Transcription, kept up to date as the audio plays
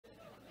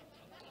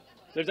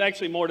There's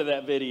actually more to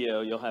that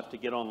video. You'll have to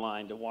get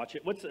online to watch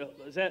it.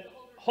 Is that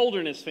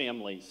Holderness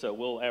Family? So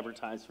we'll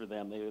advertise for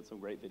them. They had some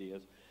great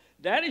videos.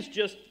 That is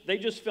they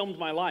just filmed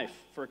my life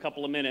for a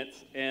couple of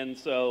minutes. And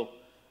so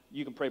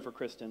you can pray for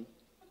Kristen.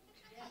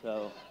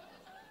 So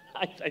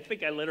I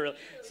think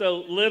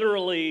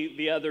literally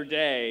the other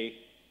day,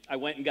 I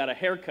went and got a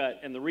haircut.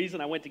 And the reason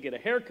I went to get a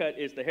haircut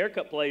is the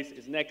haircut place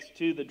is next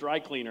to the dry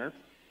cleaner.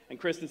 And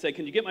Kristen said,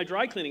 "Can you get my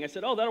dry cleaning?" I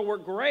said, "Oh, that'll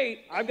work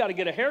great. I've got to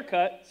get a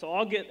haircut, so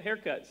I'll get a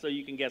haircut." So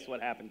you can guess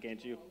what happened,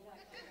 can't you?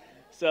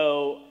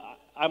 So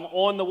I'm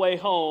on the way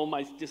home.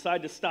 I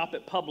decide to stop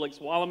at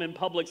Publix. While I'm in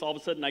Publix, all of a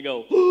sudden I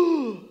go,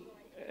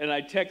 and I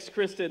text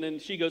Kristen,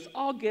 and she goes,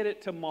 "I'll get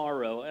it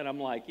tomorrow." And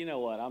I'm like, you know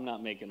what? I'm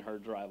not making her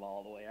drive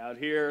all the way out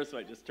here. So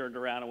I just turned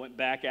around and went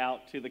back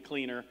out to the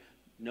cleaner.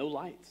 No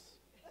lights.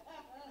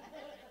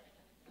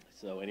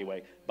 So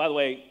anyway, by the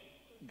way,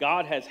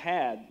 God has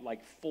had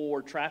like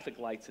 4 traffic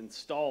lights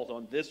installed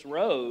on this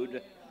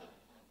road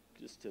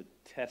just to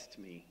test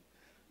me.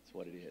 That's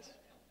what it is.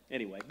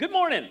 Anyway, good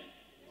morning.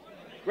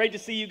 Great to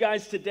see you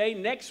guys today.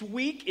 Next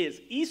week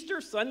is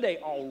Easter Sunday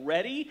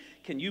already.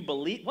 Can you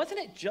believe? Wasn't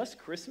it just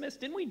Christmas?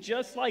 Didn't we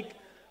just like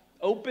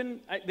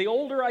open? The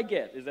older I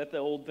get, is that the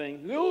old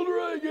thing? The older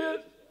I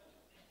get,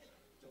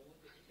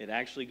 it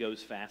actually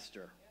goes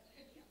faster.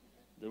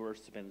 The world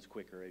spins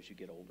quicker as you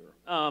get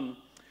older.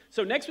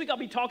 So next week I'll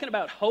be talking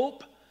about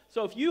hope.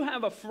 So if you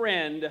have a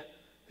friend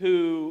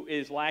who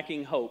is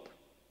lacking hope,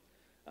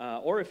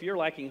 or if you're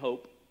lacking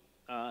hope,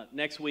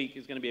 next week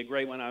is going to be a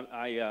great one.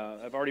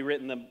 I've already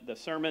written the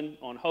sermon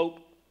on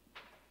hope,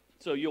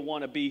 so you'll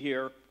want to be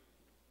here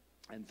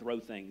and throw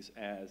things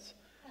as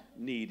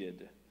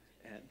needed.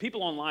 And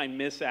people online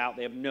miss out.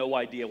 They have no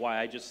idea why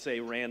I just say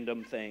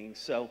random things.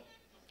 So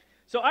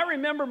I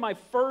remember my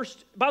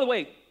first, by the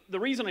way, the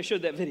reason I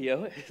showed that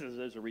video,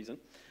 there's a reason,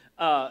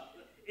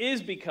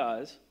 is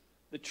because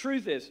the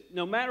truth is,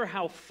 no matter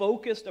how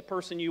focused a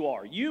person you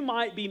are, you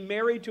might be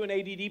married to an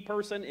ADD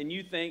person and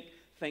you think,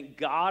 thank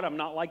God I'm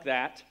not like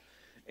that.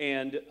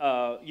 And,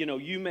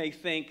 you may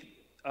think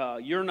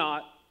you're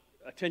not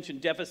attention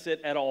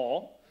deficit at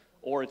all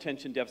or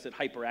attention deficit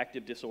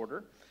hyperactive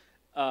disorder.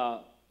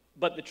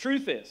 But the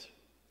truth is,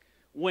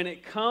 when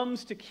it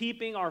comes to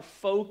keeping our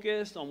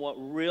focus on what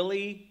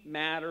really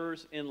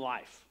matters in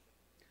life,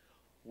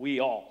 we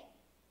all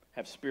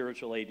have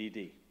spiritual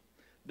ADD.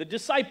 The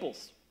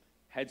disciples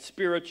had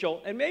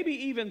spiritual and maybe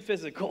even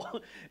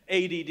physical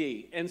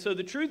ADD. And so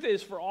the truth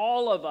is, for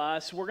all of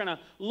us, we're going to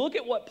look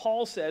at what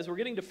Paul says. We're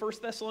getting to 1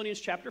 Thessalonians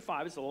chapter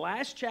 5. It's the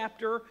last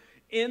chapter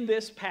in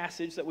this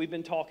passage that we've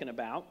been talking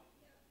about.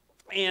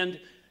 And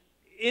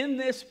in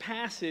this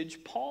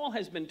passage, Paul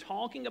has been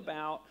talking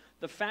about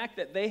the fact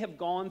that they have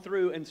gone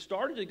through and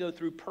started to go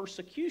through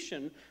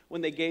persecution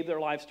when they gave their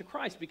lives to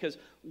Christ. Because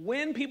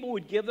when people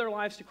would give their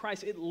lives to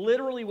Christ, it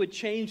literally would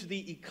change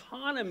the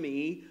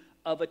economy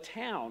of a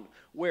town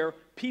where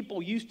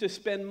people used to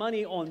spend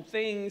money on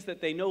things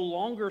that they no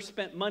longer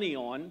spent money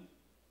on.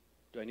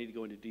 Do I need to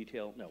go into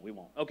detail? No, we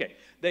won't. Okay.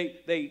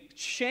 They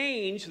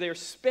changed their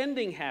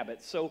spending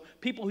habits. So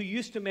people who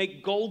used to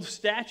make gold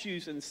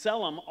statues and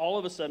sell them all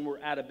of a sudden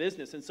were out of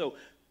business. And so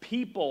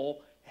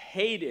people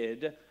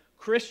hated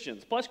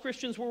Christians. Plus,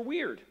 Christians were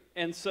weird.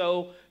 And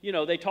so,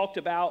 they talked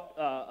about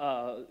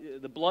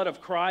the blood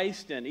of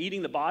Christ and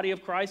eating the body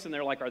of Christ, and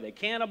they're like, are they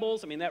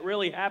cannibals? I mean, that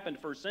really happened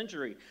first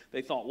century.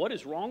 They thought, what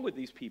is wrong with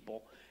these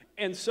people?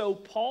 And so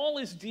Paul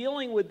is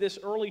dealing with this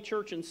early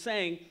church and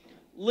saying,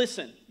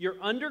 listen, you're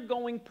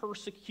undergoing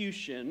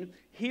persecution.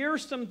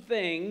 Here's some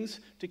things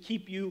to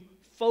keep you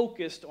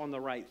focused on the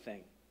right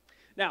thing.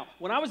 Now,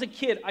 when I was a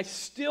kid, I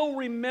still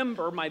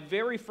remember my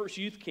very first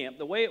youth camp.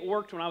 The way it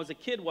worked when I was a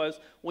kid was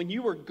when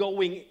you were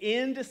going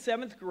into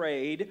 7th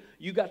grade,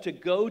 you got to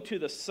go to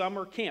the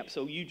summer camp.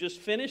 So you just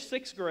finished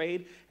 6th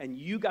grade, and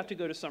you got to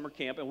go to summer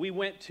camp. And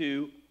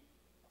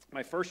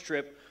my first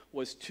trip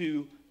was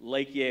to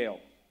Lake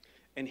Yale.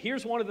 And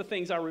here's one of the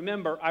things I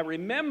remember. I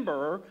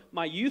remember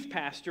my youth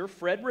pastor,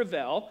 Fred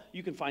Revelle.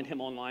 You can find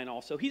him online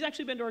also. He's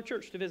actually been to our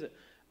church to visit.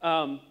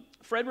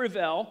 Fred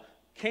Revelle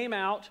came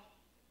out.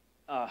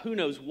 Who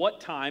knows what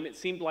time. It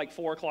seemed like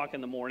 4 o'clock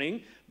in the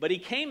morning. But he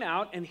came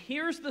out, and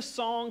here's the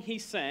song he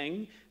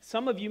sang.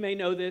 Some of you may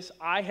know this.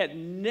 I had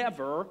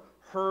never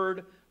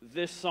heard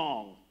this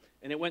song.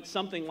 And it went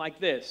something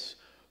like this.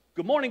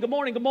 Good morning, good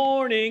morning, good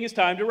morning. It's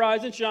time to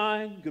rise and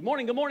shine. Good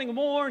morning, good morning, good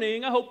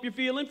morning. I hope you're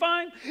feeling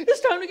fine. It's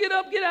time to get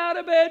up, get out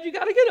of bed. You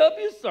got to get up.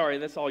 Sorry,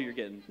 that's all you're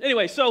getting.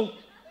 Anyway, so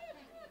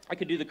I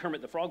could do the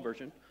Kermit the Frog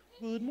version.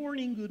 Good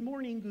morning, good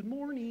morning, good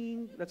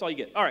morning. That's all you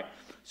get. All right.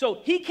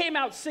 So he came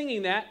out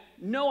singing that,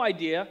 no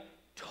idea,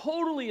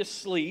 totally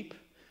asleep.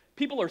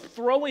 People are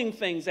throwing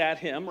things at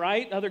him,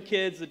 right? Other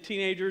kids, the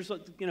teenagers,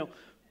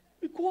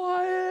 be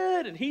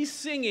quiet. And he's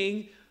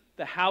singing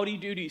the Howdy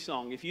Doody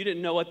song. If you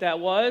didn't know what that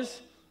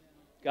was,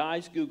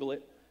 guys, Google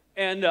it.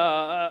 And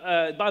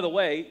by the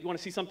way, you want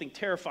to see something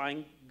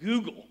terrifying?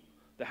 Google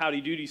the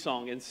Howdy Doody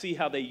song and see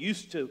how they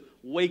used to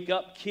wake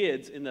up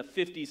kids in the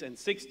 50s and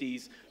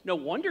 60s. No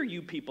wonder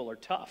you people are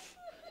tough.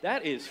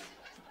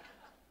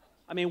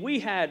 I mean, we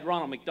had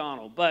Ronald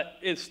McDonald, but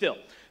it's still.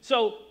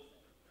 So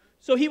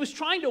he was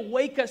trying to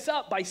wake us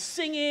up by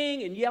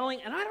singing and yelling,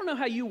 and I don't know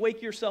how you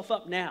wake yourself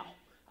up now.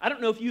 I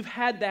don't know if you've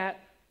had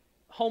that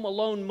Home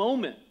Alone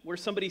moment where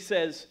somebody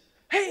says,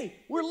 hey,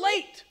 we're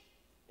late.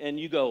 And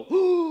you go,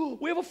 ooh,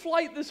 we have a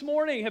flight this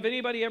morning. Have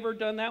anybody ever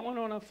done that one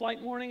on a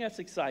flight morning? That's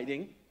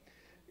exciting.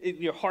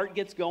 Your heart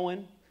gets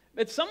going.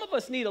 But some of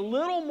us need a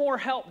little more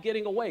help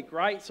getting awake,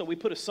 right? So we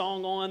put a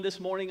song on. This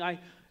morning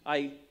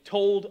I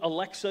told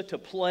Alexa to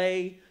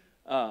play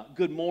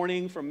Good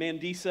Morning from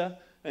Mandisa.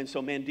 And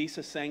so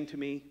Mandisa sang to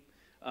me.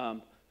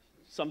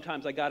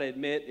 Sometimes I got to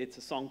admit, it's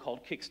a song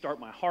called Kickstart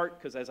My Heart,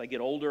 because as I get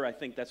older, I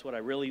think that's what I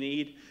really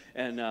need.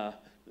 And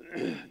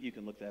you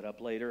can look that up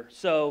later.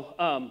 So,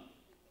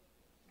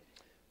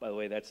 by the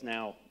way, that's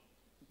now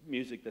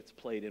music that's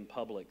played in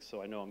public,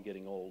 so I know I'm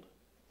getting old.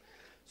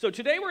 So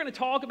today we're going to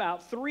talk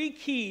about 3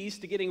 keys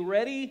to getting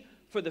ready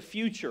for the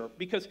future.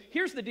 Because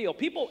here's the deal.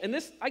 People, and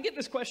this, I get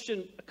this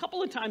question a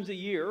couple of times a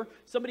year.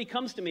 Somebody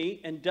comes to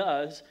me and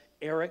does,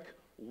 Eric,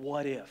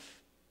 what if?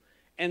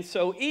 And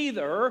so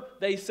either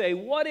they say,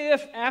 what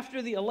if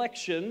after the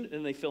election,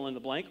 and they fill in the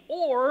blank,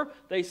 or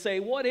they say,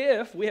 what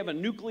if we have a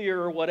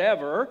nuclear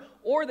whatever,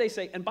 or they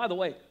say, and by the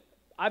way,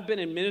 I've been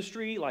in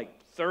ministry like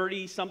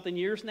 30-something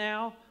years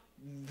now.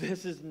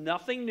 This is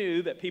nothing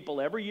new that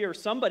people every year,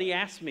 somebody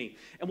asks me.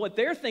 And what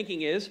they're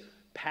thinking is,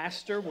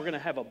 Pastor, we're going to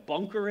have a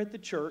bunker at the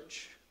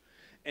church,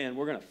 and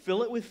we're going to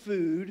fill it with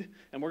food,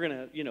 and we're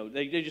going to,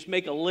 they just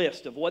make a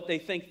list of what they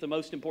think the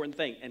most important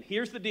thing. And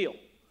here's the deal.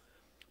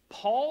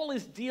 Paul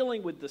is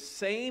dealing with the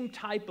same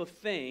type of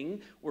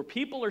thing where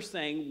people are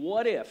saying,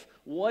 what if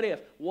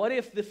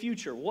the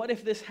future, what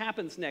if this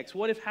happens next,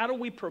 how do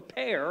we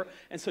prepare?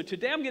 And so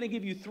today I'm going to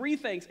give you 3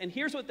 things, and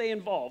here's what they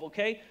involve,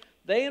 okay?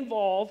 They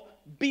involve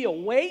be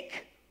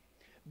awake,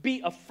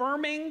 be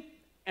affirming,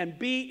 and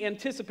be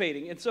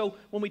anticipating. And so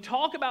when we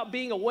talk about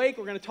being awake,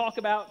 we're going to talk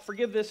about,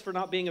 forgive this for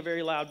not being a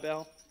very loud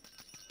bell.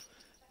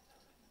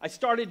 I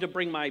started to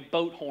bring my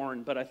boat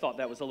horn, but I thought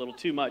that was a little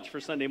too much for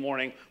Sunday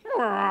morning.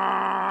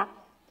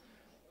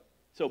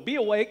 So be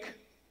awake.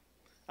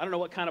 I don't know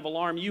what kind of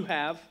alarm you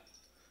have.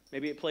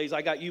 Maybe it plays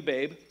I Got You,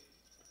 Babe,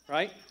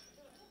 right?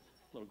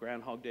 Little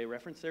Groundhog Day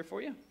reference there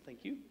for you.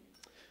 Thank you.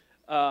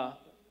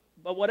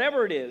 But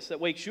whatever it is that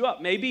wakes you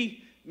up,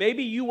 maybe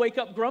you wake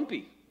up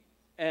grumpy,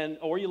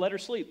 or you let her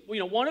sleep.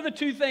 One of the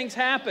 2 things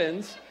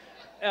happens.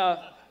 Did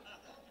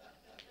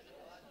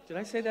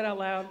I say that out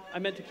loud? I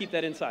meant to keep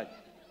that inside.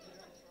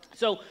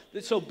 So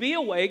be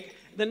awake.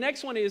 The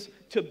next one is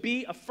to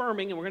be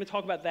affirming, and we're going to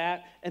talk about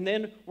that. And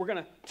then we're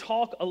going to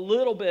talk a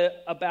little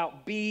bit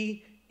about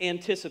be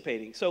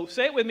anticipating. So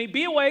say it with me.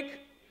 Be awake.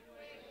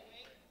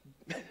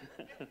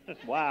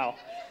 Wow.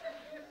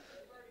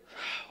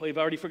 We've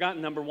already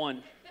forgotten number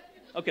 1.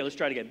 Okay, let's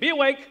try it again. Be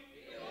awake.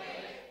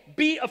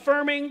 Be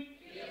affirming.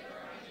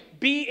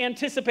 Be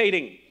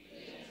anticipating.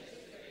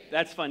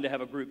 That's fun to have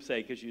a group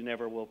say because you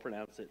never will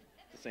pronounce it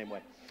the same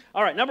way.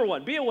 All right, number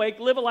 1, be awake,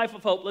 live a life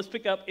of hope. Let's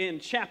pick up in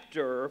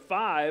chapter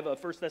 5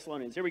 of 1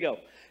 Thessalonians. Here we go.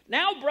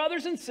 Now,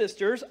 brothers and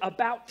sisters,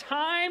 about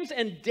times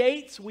and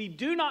dates we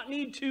do not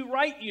need to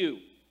write you.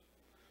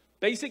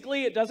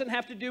 Basically, it doesn't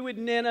have to do with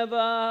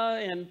Nineveh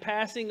and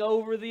passing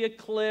over the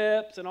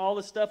eclipse and all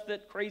the stuff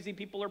that crazy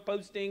people are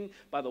posting.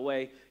 By the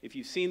way, if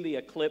you've seen the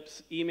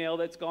eclipse email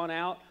that's gone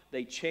out,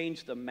 they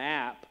changed the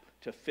map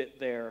to fit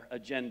their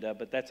agenda,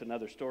 but that's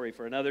another story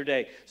for another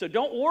day. So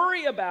don't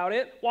worry about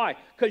it. Why?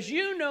 Because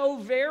you know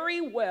very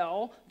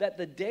well that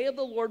the day of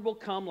the Lord will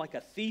come like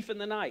a thief in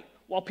the night.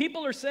 While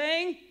people are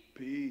saying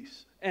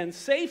peace and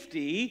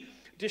safety,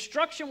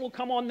 destruction will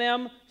come on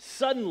them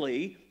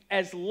suddenly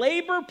as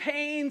labor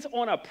pains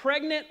on a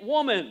pregnant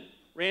woman.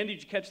 Randy,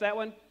 did you catch that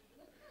one?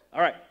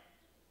 All right.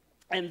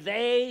 And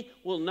they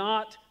will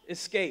not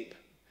escape.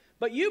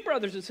 But you,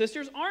 brothers and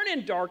sisters, aren't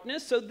in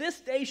darkness, so this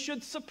day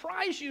should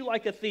surprise you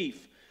like a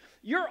thief.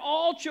 You're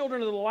all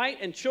children of the light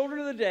and children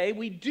of the day.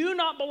 We do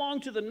not belong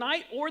to the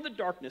night or the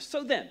darkness.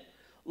 So then,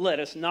 let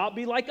us not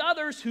be like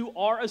others who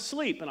are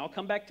asleep. And I'll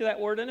come back to that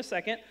word in a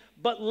second.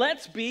 But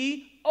let's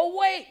be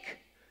awake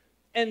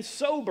and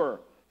sober.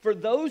 For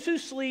those who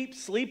sleep,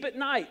 sleep at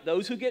night.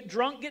 Those who get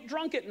drunk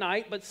at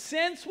night. But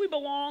since we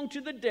belong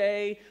to the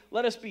day,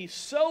 let us be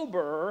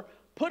sober,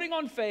 putting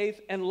on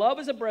faith and love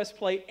as a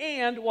breastplate,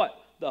 and what?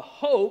 The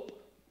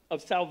hope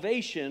of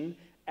salvation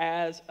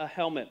as a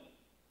helmet.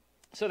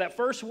 So that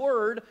first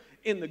word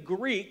in the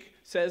Greek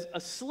says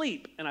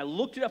asleep. And I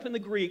looked it up in the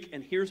Greek,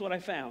 and here's what I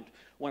found.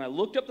 When I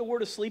looked up the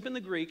word asleep in the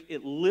Greek,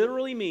 it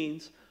literally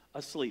means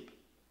asleep.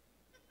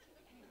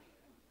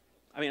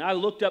 I mean, I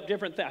looked up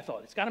different things. I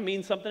thought, it's got to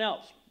mean something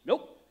else.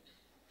 Nope.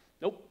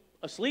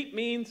 Asleep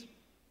means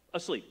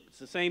asleep. It's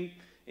the same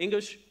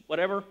English,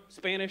 whatever,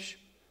 Spanish,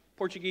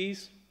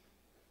 Portuguese,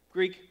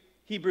 Greek,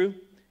 Hebrew,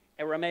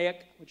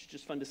 Aramaic, which is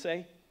just fun to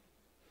say.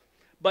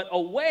 But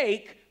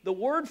awake, the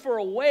word for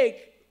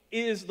awake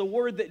is the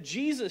word that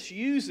Jesus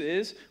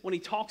uses when he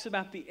talks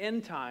about the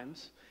end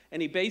times.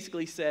 And he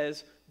basically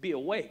says, be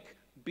awake,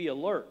 be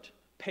alert,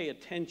 pay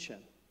attention.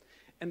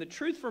 And the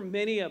truth for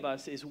many of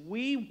us is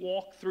we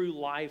walk through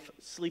life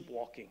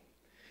sleepwalking.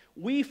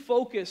 We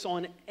focus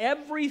on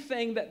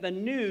everything that the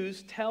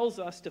news tells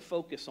us to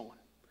focus on.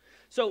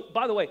 So,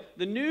 by the way,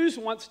 the news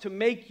wants to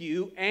make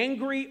you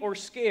angry or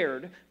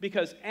scared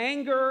because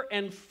anger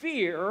and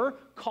fear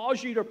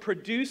cause you to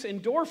produce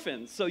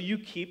endorphins, so you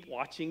keep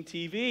watching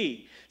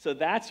TV. So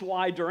that's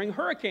why during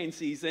hurricane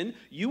season,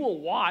 you will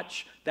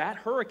watch that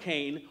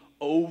hurricane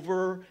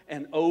over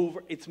and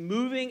over. It's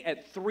moving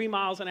at 3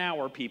 miles an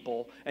hour,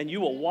 people, and you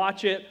will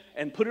watch it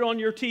and put it on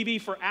your TV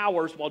for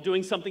hours while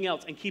doing something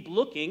else and keep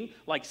looking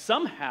like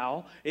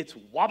somehow it's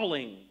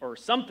wobbling or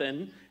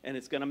something and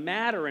it's going to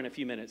matter in a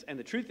few minutes. And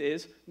the truth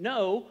is,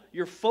 no,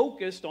 you're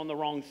focused on the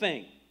wrong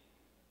thing.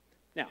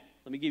 Now,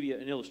 let me give you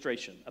an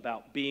illustration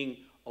about being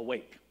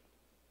awake.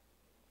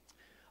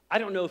 I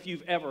don't know if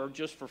you've ever,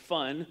 just for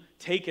fun,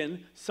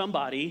 taken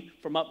somebody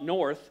from up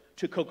north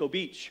to Cocoa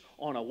Beach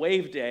on a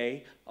wave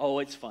day. Oh,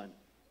 it's fun.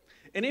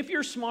 And if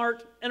you're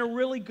smart and a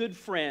really good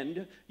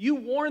friend, you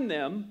warn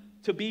them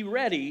to be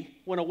ready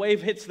when a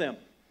wave hits them.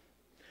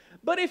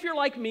 But if you're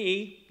like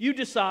me, you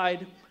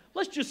decide,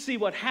 let's just see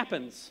what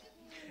happens.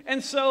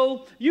 And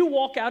so you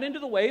walk out into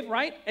the wave,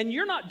 right? And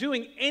you're not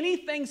doing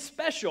anything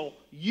special.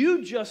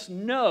 You just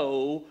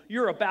know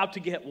you're about to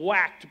get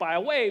whacked by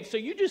a wave. So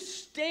you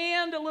just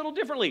stand a little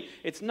differently.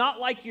 It's not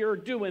like you're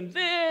doing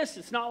this.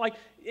 It's not like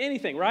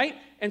anything, right?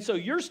 And so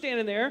you're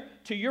standing there.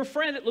 To your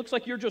friend, it looks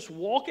like you're just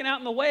walking out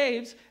in the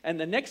waves. And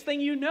the next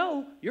thing you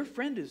know, your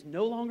friend is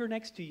no longer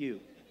next to you.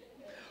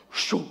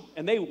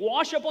 And they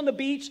wash up on the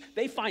beach.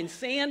 They find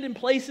sand in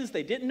places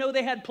they didn't know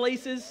they had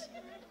places,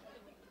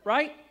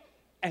 right?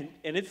 And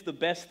it's the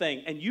best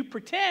thing. And you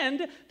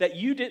pretend that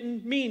you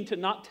didn't mean to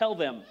not tell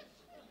them.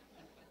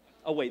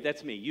 Oh, wait,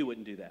 that's me. You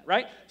wouldn't do that,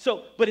 right?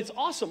 So, but it's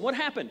awesome. What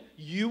happened?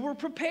 You were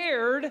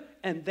prepared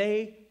and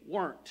they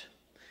weren't.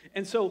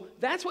 And so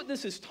that's what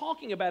this is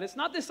talking about. It's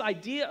not this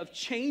idea of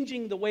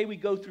changing the way we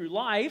go through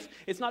life.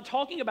 It's not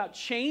talking about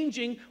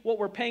changing what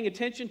we're paying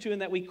attention to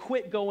and that we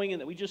quit going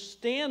and that we just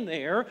stand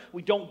there.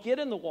 We don't get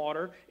in the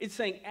water. It's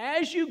saying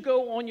as you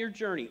go on your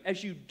journey,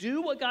 as you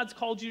do what God's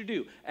called you to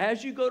do,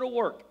 as you go to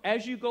work,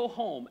 as you go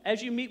home,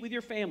 as you meet with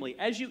your family,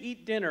 as you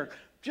eat dinner,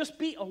 just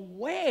be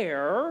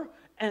aware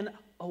and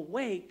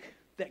awake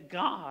that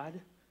God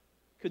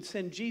could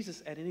send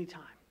Jesus at any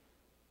time.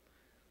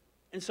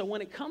 And so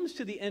when it comes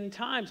to the end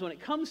times, when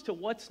it comes to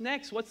what's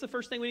next, what's the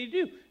first thing we need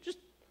to do?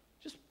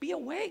 Just be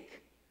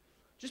awake.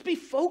 Just be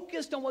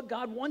focused on what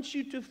God wants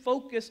you to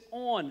focus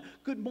on.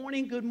 Good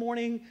morning, good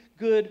morning,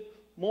 good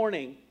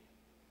morning.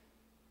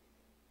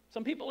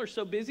 Some people are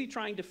so busy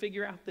trying to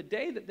figure out the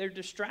day that they're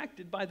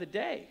distracted by the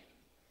day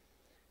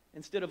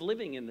instead of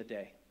living in the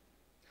day.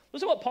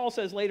 Listen to what Paul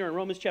says later in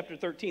Romans chapter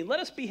 13. Let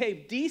us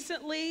behave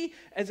decently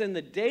as in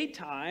the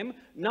daytime,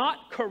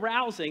 not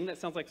carousing. That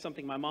sounds like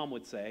something my mom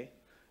would say.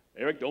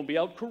 Eric, don't be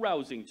out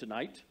carousing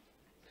tonight.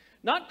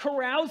 Not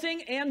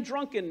carousing and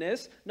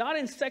drunkenness, not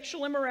in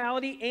sexual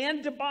immorality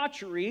and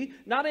debauchery,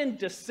 not in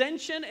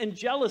dissension and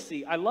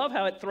jealousy. I love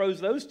how it throws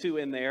those two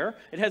in there.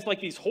 It has like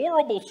these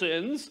horrible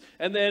sins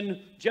and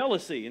then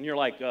jealousy. And you're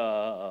like,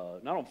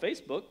 not on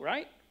Facebook,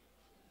 right?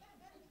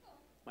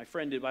 My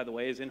friend, by the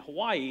way, is in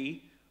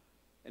Hawaii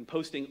and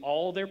posting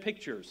all their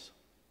pictures.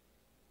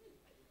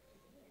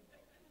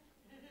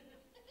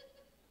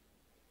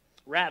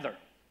 Rather,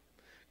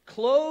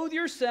 clothe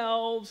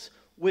yourselves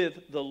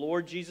with the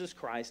Lord Jesus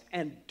Christ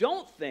and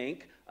don't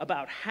think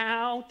about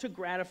how to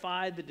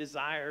gratify the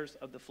desires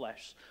of the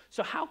flesh.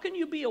 So how can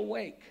you be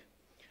awake?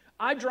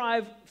 I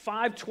drive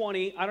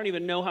 520, I don't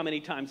even know how many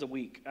times a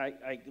week.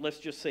 Let's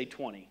just say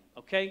 20,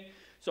 okay?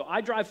 So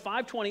I drive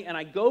 520 and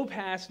I go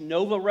past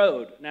Nova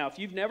Road. Now, if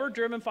you've never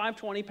driven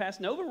 520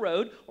 past Nova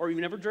Road or you've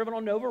never driven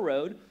on Nova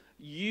Road,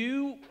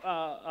 you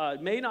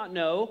may not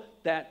know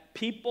that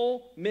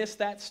people miss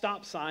that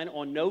stop sign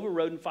on Nova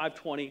Road and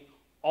 520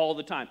 all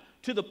the time.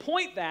 To the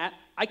point that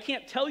I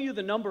can't tell you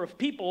the number of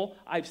people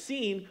I've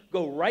seen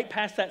go right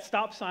past that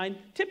stop sign,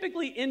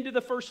 typically into the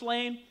first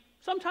lane.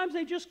 Sometimes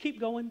they just keep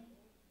going.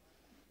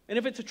 And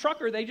if it's a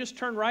trucker, they just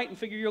turn right and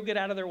figure you'll get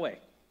out of their way.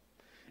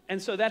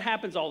 And so that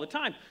happens all the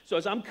time. So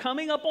as I'm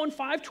coming up on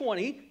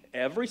 520,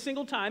 every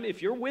single time,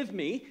 if you're with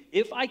me,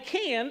 if I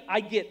can, I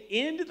get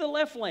into the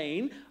left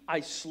lane,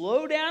 I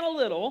slow down a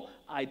little,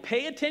 I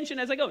pay attention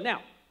as I go.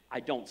 Now, I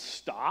don't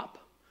stop.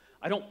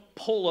 I don't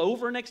pull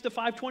over next to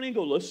 520 and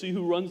go, let's see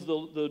who runs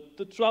the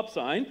stop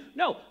sign.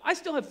 No, I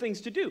still have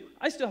things to do.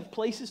 I still have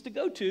places to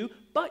go to,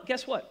 but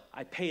guess what?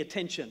 I pay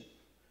attention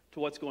to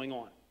what's going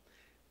on.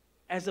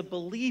 As a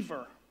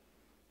believer,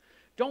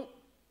 don't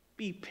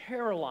be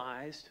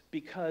paralyzed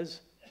because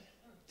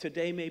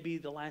today may be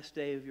the last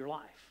day of your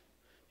life.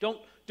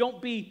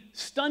 Don't be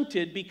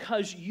stunted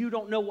because you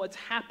don't know what's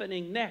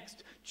happening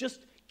next. Just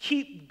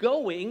keep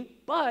going,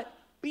 but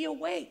be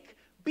awake.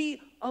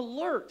 Be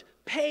alert.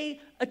 Pay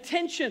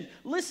attention.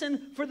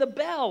 Listen for the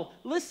bell.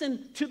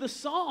 Listen to the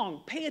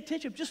song. Pay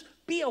attention. Just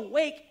be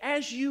awake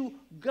as you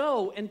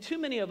go. And too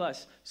many of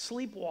us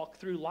sleepwalk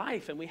through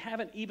life, and we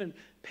haven't even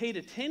paid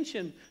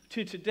attention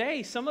to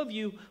today. Some of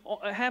you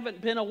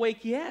haven't been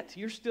awake yet.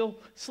 You're still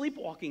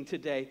sleepwalking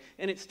today.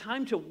 And it's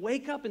time to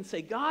wake up and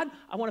say, God,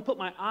 I want to put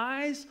my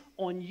eyes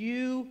on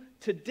you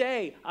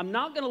today. I'm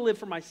not going to live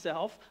for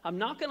myself. I'm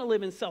not going to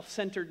live in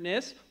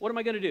self-centeredness. What am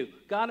I going to do?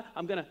 God,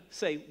 I'm going to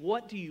say,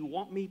 what do you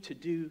want me to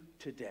do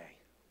today?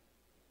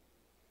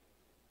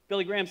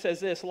 Billy Graham says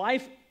this,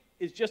 life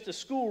is just a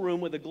schoolroom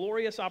with a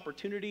glorious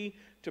opportunity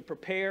to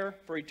prepare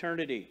for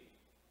eternity.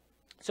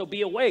 So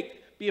be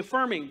awake, be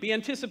affirming, be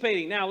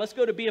anticipating. Now let's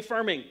go to be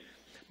affirming.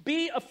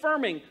 Be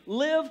affirming.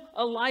 Live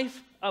a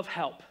life of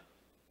help.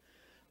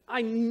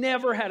 I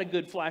never had a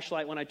good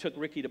flashlight when I took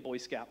Ricky to Boy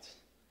Scouts.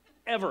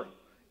 Ever.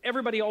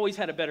 Everybody always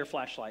had a better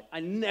flashlight.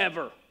 I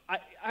never.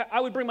 I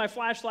would bring my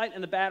flashlight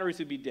and the batteries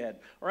would be dead.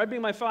 Or I'd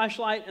bring my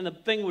flashlight and the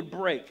thing would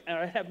break. And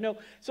I'd have no...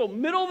 So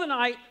middle of the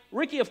night,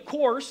 Ricky, of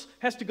course,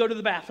 has to go to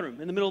the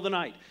bathroom in the middle of the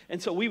night.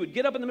 And so we would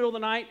get up in the middle of the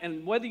night,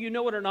 and whether you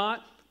know it or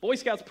not, Boy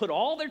Scouts put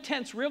all their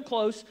tents real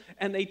close,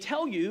 and they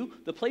tell you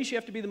the place you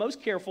have to be the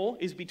most careful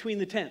is between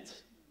the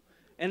tents.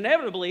 And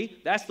inevitably,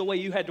 that's the way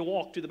you had to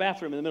walk to the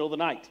bathroom in the middle of the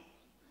night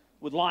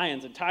with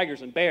lions and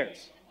tigers and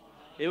bears.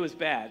 It was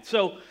bad.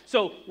 So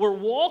we're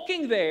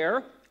walking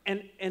there,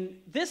 and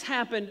this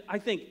happened, I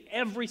think,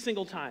 every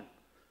single time.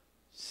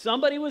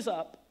 Somebody was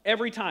up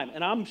every time,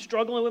 and I'm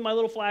struggling with my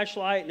little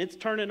flashlight, and it's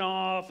turning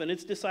off, and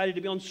it's decided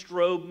to be on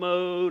strobe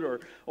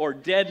mode or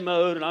dead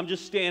mode, and I'm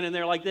just standing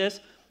there like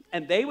this.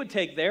 And they would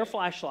take their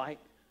flashlight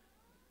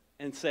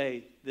and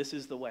say, this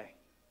is the way,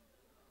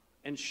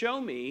 and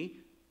show me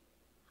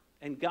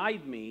and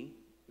guide me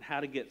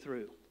how to get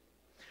through.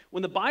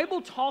 When the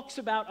Bible talks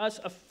about us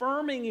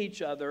affirming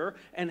each other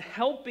and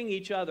helping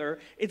each other,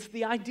 it's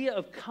the idea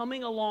of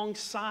coming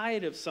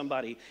alongside of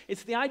somebody.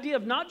 It's the idea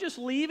of not just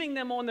leaving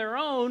them on their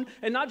own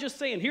and not just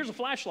saying, here's a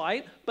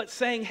flashlight, but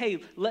saying,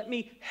 hey, let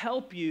me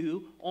help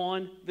you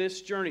on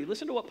this journey.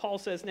 Listen to what Paul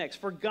says next.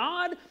 For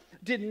God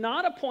did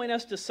not appoint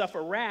us to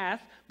suffer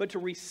wrath, but to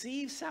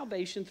receive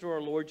salvation through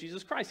our Lord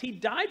Jesus Christ. He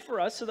died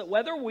for us so that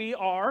whether we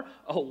are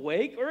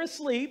awake or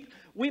asleep,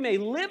 we may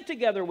live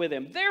together with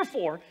him.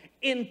 Therefore,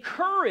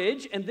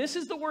 encourage, and this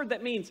is the word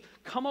that means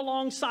come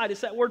alongside.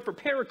 It's that word for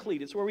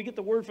paraclete. It's where we get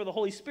the word for the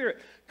Holy Spirit.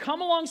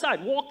 Come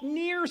alongside. Walk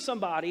near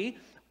somebody.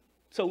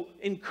 So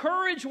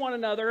encourage one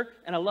another,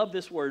 and I love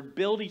this word,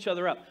 build each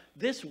other up.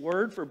 This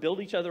word for build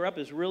each other up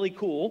is really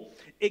cool.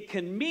 It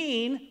can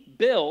mean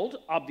build,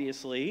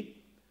 obviously,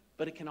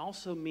 but it can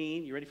also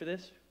mean, you ready for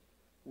this?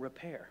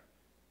 Repair.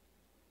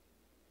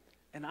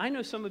 And I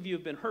know some of you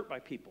have been hurt by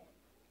people.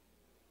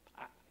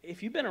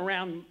 If you've been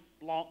around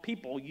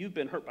people, you've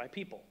been hurt by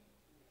people.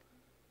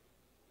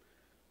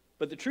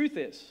 But the truth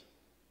is,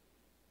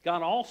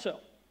 God also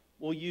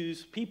will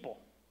use people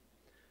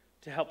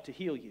to help to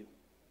heal you.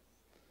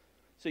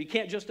 So you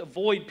can't just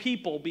avoid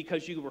people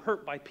because you were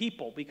hurt by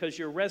people, because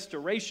your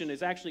restoration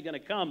is actually going to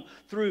come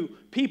through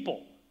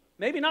people.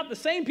 Maybe not the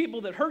same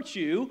people that hurt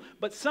you,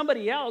 but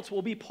somebody else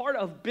will be part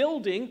of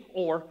building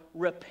or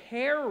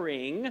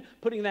repairing,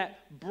 putting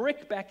that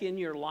brick back in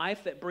your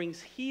life that brings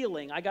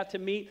healing. I got to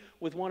meet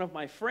with one of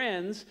my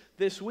friends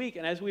this week,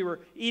 and as we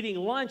were eating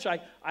lunch, I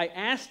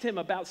asked him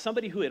about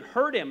somebody who had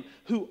hurt him,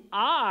 who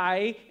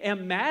I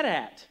am mad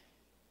at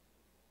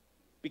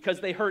because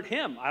they hurt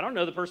him. I don't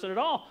know the person at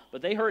all,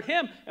 but they hurt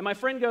him. And my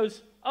friend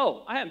goes,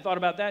 oh, I hadn't thought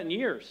about that in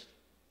years.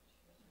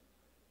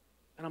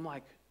 And I'm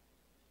like,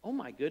 oh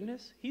my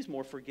goodness, he's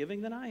more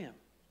forgiving than I am.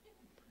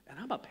 And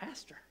I'm a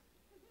pastor,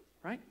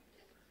 right?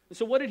 And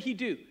so what did he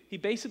do? He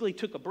basically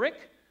took a brick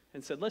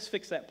and said, let's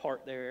fix that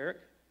part there, Eric.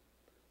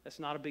 That's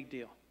not a big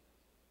deal.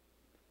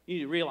 You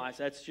need to realize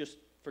that's just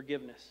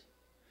forgiveness.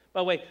 By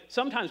the way,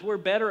 sometimes we're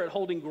better at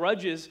holding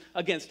grudges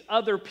against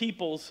other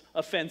people's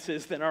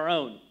offenses than our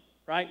own,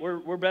 right?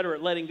 We're better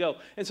at letting go.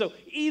 And so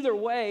either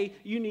way,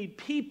 you need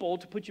people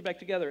to put you back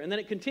together. And then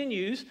it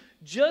continues,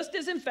 just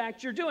as in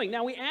fact you're doing.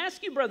 Now we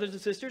ask you, brothers and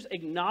sisters,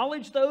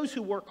 acknowledge those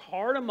who work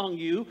hard among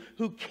you,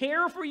 who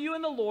care for you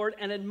in the Lord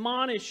and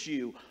admonish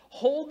you.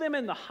 Hold them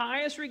in the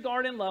highest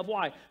regard and love.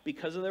 Why?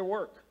 Because of their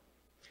work.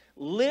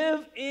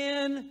 Live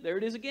in, there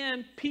it is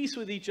again, peace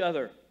with each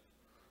other.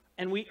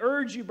 And we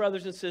urge you,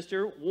 brothers and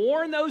sisters,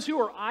 warn those who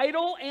are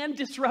idle and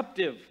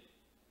disruptive.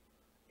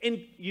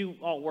 And you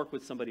all work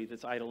with somebody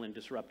that's idle and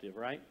disruptive,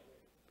 right?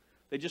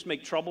 They just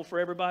make trouble for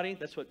everybody.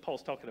 That's what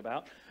Paul's talking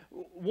about.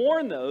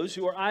 Warn those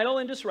who are idle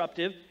and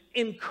disruptive.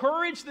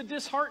 Encourage the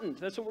disheartened.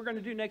 That's what we're going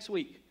to do next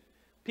week.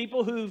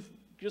 People who've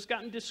just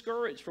gotten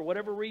discouraged for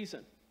whatever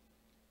reason.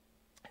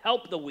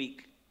 Help the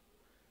weak.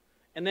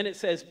 And then it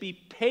says, be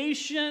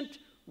patient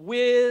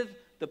with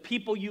the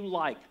people you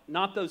like.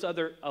 Not those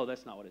other, oh,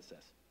 that's not what it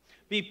says.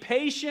 Be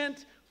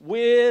patient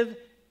with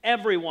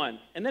everyone.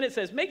 And then it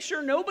says, make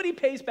sure nobody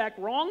pays back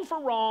wrong for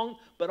wrong,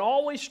 but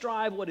always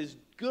strive what is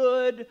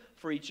good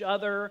for each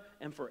other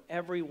and for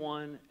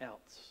everyone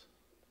else.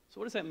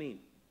 So what does that mean?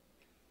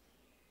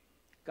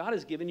 God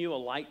has given you a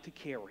light to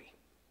carry.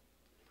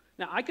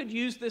 Now, I could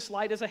use this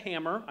light as a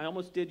hammer. I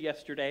almost did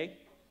yesterday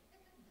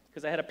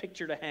because I had a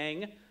picture to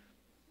hang.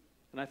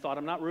 And I thought,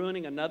 I'm not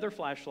ruining another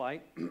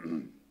flashlight.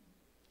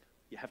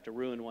 You have to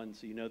ruin one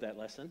so you know that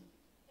lesson.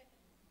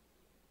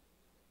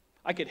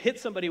 I could hit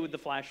somebody with the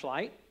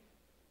flashlight.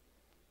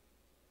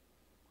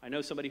 I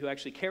know somebody who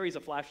actually carries a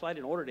flashlight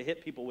in order to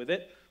hit people with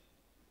it.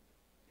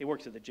 He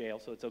works at the jail,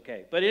 so it's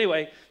okay. But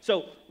anyway,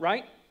 so,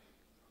 right?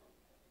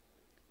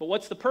 But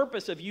what's the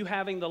purpose of you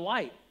having the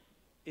light?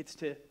 It's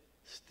to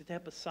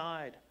step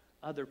aside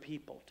other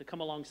people, to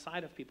come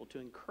alongside of people, to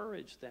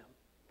encourage them,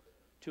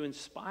 to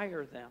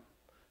inspire them,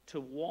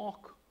 to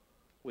walk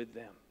with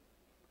them.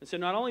 And so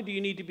not only do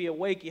you need to be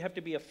awake, you have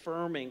to be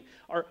affirming.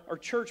 Our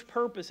church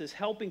purpose is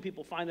helping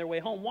people find their way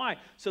home. Why?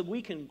 So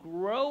we can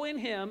grow in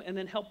Him and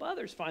then help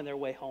others find their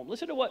way home.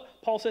 Listen to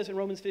what Paul says in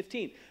Romans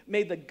 15.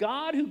 May the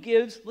God who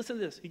gives, listen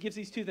to this, He gives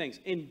these two things,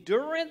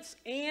 endurance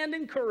and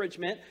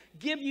encouragement,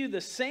 give you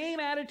the same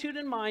attitude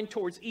and mind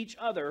towards each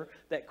other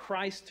that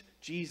Christ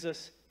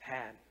Jesus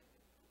had.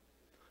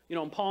 You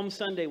know, on Palm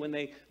Sunday, when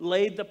they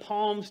laid the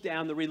palms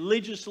down, the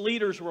religious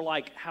leaders were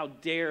like, how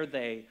dare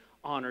they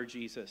honor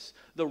Jesus?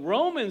 The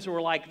Romans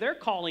were like, they're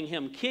calling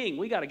Him king.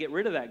 We got to get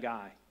rid of that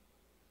guy.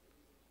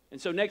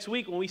 And so next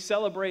week when we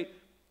celebrate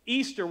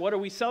Easter, what are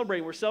we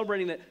celebrating? We're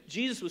celebrating that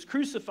Jesus was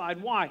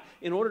crucified. Why?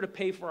 In order to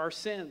pay for our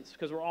sins,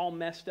 because we're all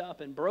messed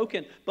up and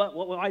broken. But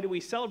why do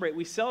we celebrate?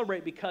 We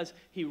celebrate because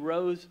He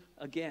rose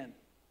again.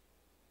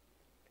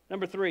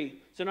 Number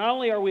 3, so not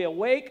only are we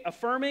awake,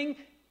 affirming,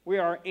 we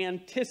are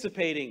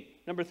anticipating.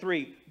 Number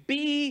 3,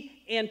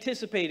 be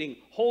anticipating.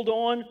 Hold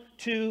on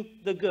to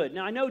the good.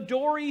 Now, I know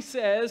Dory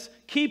says,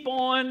 keep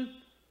on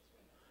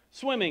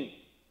swimming.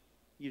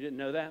 You didn't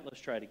know that? Let's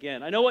try it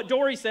again. I know what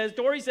Dory says.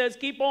 Dory says,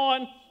 keep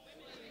on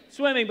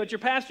swimming. But your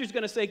pastor's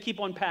going to say, keep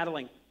on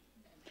paddling.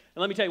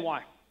 And let me tell you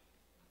why.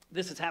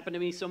 This has happened to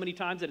me so many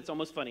times that it's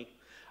almost funny.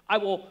 I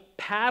will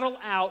paddle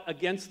out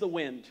against the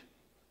wind.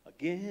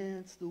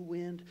 Against the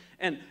wind.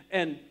 And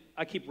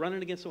I keep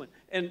running against the wind.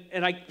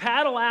 And I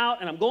paddle out,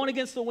 and I'm going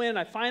against the wind.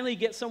 I finally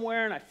get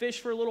somewhere, and I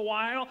fish for a little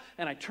while,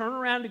 and I turn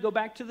around to go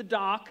back to the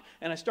dock,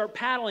 and I start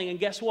paddling, and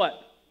guess what?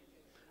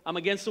 I'm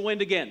against the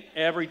wind again,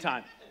 every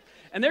time.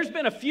 And there's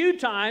been a few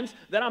times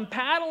that I'm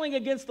paddling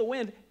against the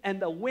wind,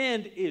 and the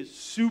wind is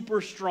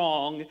super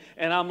strong,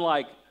 and I'm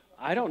like,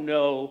 I don't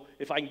know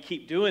if I can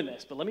keep doing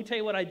this, but let me tell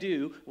you what I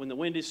do when the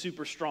wind is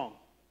super strong.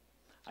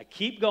 I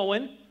keep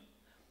going,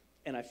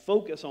 and I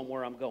focus on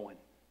where I'm going.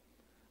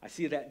 I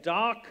see that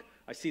dock,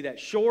 I see that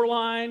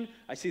shoreline,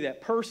 I see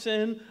that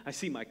person, I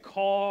see my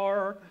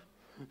car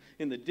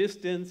in the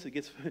distance.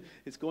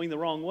 It's going the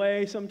wrong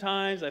way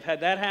sometimes. I've had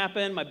that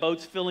happen. My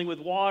boat's filling with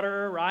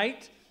water,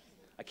 right?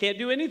 I can't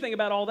do anything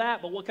about all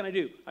that, but what can I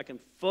do? I can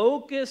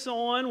focus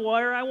on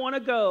where I want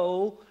to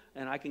go,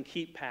 and I can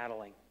keep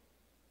paddling.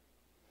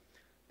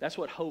 That's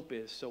what hope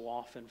is so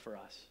often for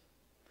us.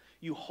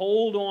 You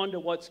hold on to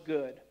what's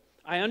good.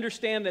 I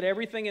understand that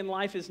everything in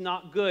life is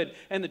not good.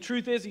 And the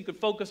truth is, you can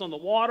focus on the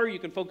water, you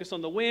can focus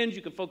on the winds,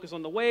 you can focus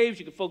on the waves,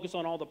 you can focus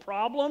on all the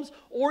problems,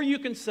 or you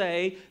can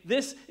say,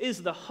 this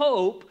is the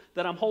hope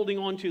that I'm holding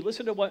on to.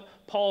 Listen to what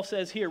Paul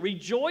says here.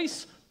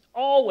 Rejoice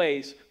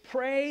always,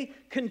 pray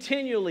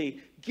continually,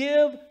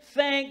 give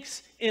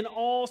thanks in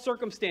all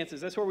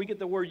circumstances. That's where we get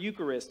the word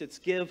Eucharist. It's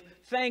give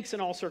thanks in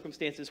all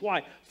circumstances.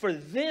 Why? For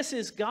this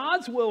is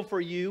God's will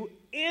for you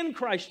in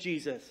Christ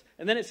Jesus.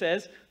 And then it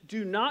says,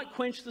 do not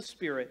quench the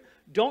Spirit.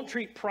 Don't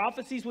treat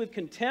prophecies with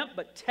contempt,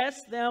 but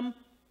test them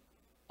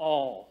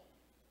all.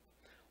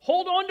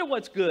 Hold on to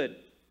what's good.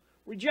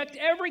 Reject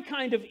every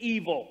kind of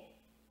evil.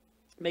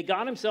 May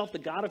God Himself, the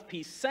God of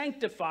peace,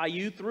 sanctify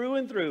you through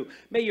and through.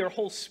 May your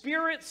whole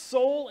spirit,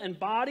 soul, and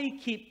body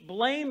keep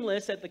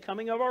blameless at the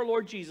coming of our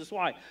Lord Jesus.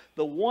 Why?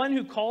 The one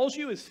who calls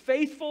you is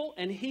faithful,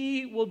 and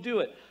He will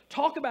do it.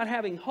 Talk about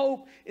having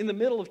hope in the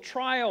middle of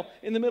trial,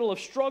 in the middle of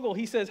struggle.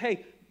 He says,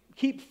 hey,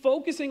 keep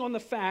focusing on the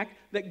fact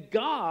that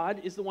God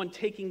is the one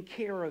taking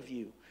care of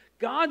you.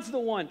 God's the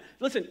one.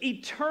 Listen,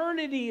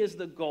 eternity is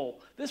the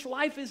goal. This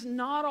life is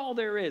not all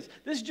there is.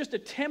 This is just a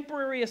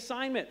temporary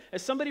assignment.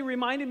 As somebody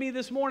reminded me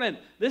this morning,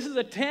 this is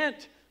a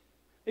tent.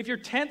 If your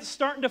tent's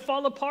starting to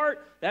fall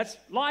apart, that's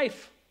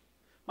life.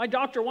 My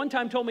doctor one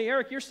time told me,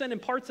 Eric, you're sending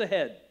parts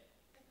ahead.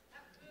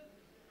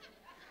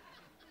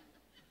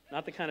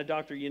 Not the kind of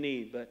doctor you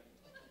need, but.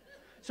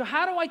 So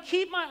how do I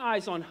keep my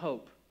eyes on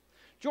hope?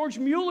 George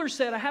Mueller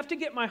said, I have to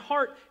get my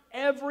heart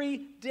every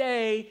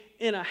day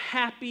in a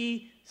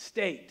happy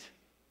state.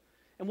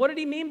 And what did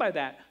he mean by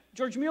that?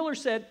 George Mueller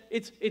said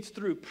it's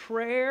through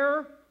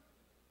prayer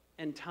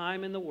and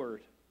time in the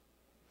Word.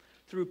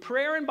 Through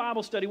prayer and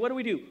Bible study, what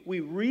do? We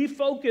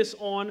refocus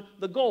on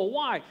the goal.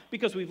 Why?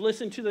 Because we've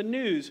listened to the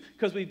news,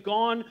 because we've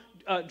gone,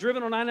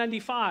 driven on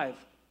I-95,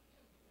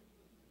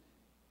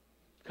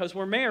 because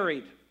we're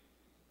married,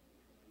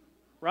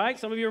 right?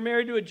 Some of you are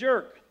married to a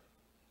jerk,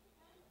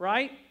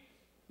 right?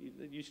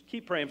 You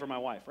keep praying for my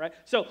wife, right?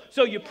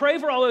 So you pray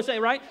for all those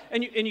things, right?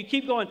 And you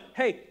keep going,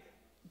 hey,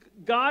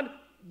 God,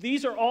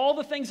 these are all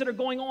the things that are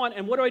going on,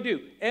 and what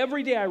do?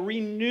 Every day I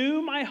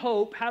renew my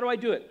hope. How do I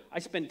do it? I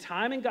spend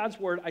time in God's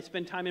Word. I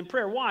spend time in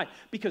prayer. Why?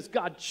 Because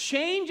God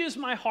changes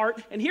my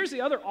heart, and here's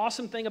the other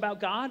awesome thing about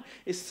God,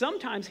 is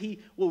sometimes He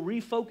will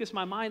refocus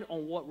my mind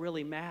on what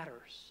really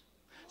matters.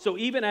 So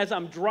even as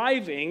I'm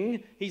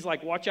driving, he's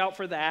like, watch out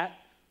for that.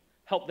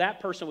 Help that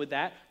person with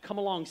that. Come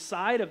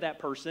alongside of that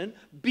person.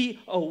 Be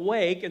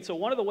awake. And so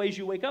one of the ways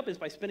you wake up is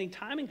by spending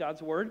time in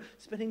God's Word,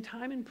 spending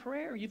time in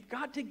prayer. You've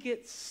got to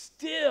get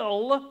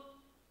still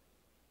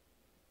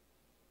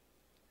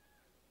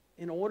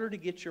in order to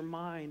get your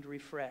mind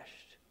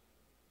refreshed.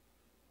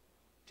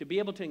 To be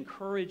able to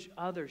encourage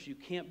others, you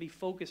can't be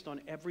focused on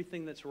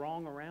everything that's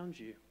wrong around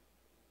you.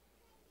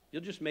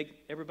 You'll just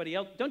make everybody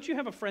else. Don't you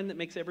have a friend that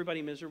makes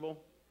everybody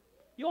miserable?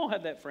 You all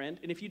have that friend.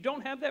 And if you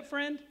don't have that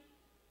friend,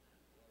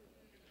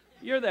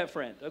 you're that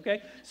friend,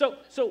 okay? So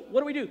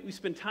what do? We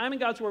spend time in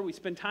God's Word. We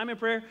spend time in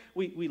prayer.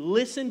 We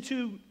listen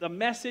to the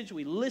message.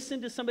 We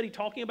listen to somebody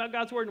talking about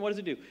God's Word. And what does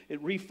it do?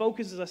 It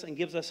refocuses us and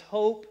gives us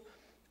hope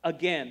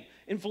again.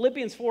 In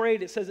Philippians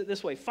 4:8, it says it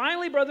this way.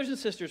 Finally, brothers and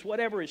sisters,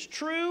 whatever is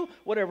true,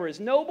 whatever is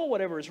noble,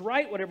 whatever is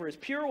right, whatever is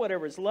pure,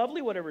 whatever is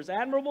lovely, whatever is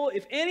admirable,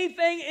 if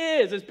anything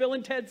is, as Bill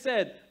and Ted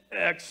said,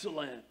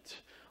 excellent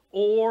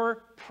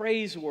or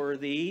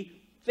praiseworthy,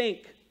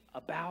 think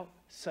about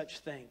such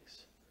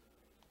things.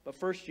 But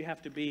first you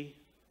have to be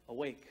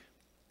awake.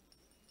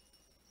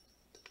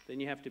 Then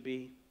you have to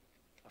be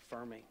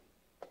affirming.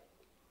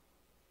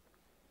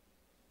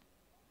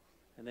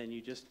 And then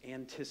you just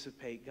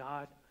anticipate,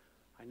 God,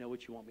 I know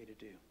what you want me to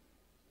do.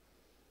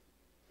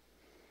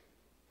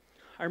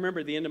 I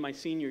remember at the end of my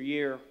senior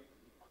year,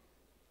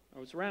 it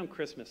was around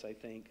Christmas, I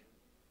think.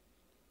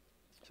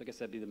 So I guess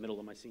that'd be the middle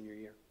of my senior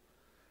year.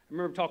 I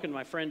remember talking to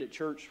my friend at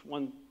church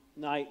one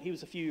night. He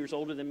was a few years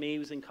older than me. He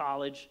was in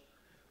college.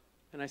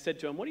 And I said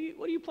to him, what do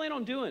you plan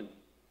on doing?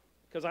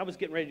 Because I was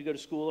getting ready to go to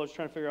school. I was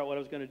trying to figure out what I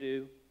was going to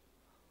do.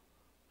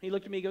 He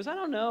looked at me, he goes, I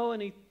don't know.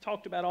 And he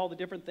talked about all the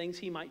different things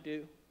he might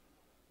do.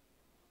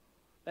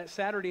 That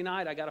Saturday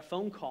night, I got a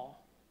phone call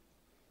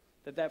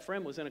that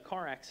friend was in a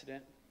car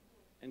accident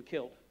and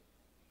killed.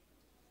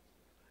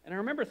 And I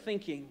remember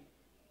thinking,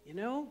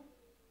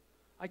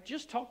 I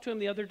just talked to him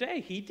the other day.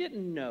 He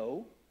didn't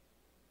know.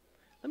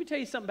 Let me tell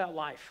you something about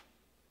life.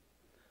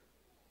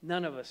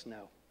 None of us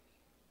know.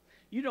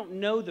 You don't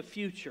know the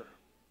future.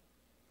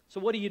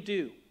 So what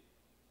do?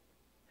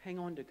 Hang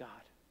on to God.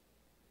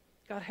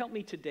 God, help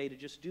me today to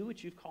just do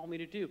what you've called me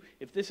to do.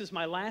 If this is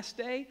my last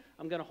day,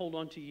 I'm going to hold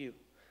on to you.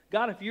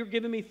 God, if you're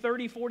giving me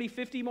 30, 40,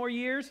 50 more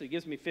years, he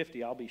gives me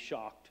 50, I'll be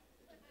shocked.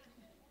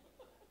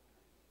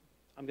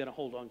 I'm going to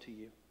hold on to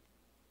you.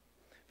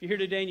 If you're here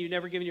today and you've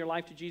never given your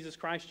life to Jesus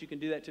Christ, you can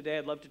do that today.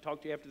 I'd love to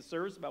talk to you after the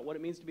service about what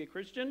it means to be a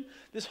Christian.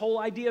 This whole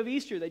idea of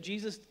Easter, that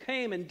Jesus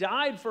came and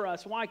died for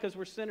us. Why? Because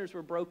we're sinners,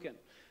 we're broken.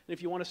 And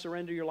if you want to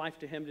surrender your life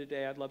to him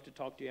today, I'd love to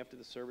talk to you after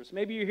the service.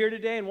 Maybe you're here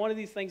today and one of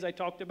these things I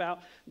talked about,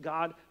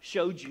 God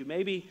showed you.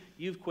 Maybe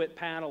you've quit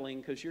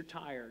paddling because you're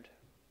tired.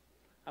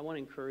 I want to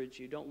encourage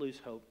you. Don't lose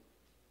hope.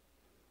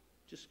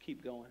 Just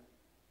keep going.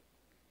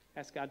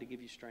 Ask God to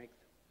give you strength.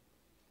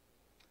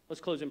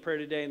 Let's close in prayer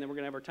today, and then we're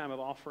going to have our time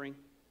of offering.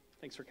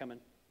 Thanks for coming.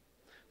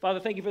 Father,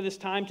 thank you for this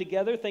time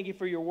together. Thank you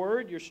for your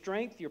word, your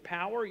strength, your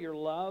power, your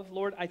love.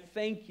 Lord, I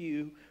thank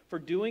you for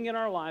doing in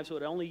our lives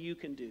what only you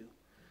can do.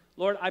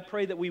 Lord, I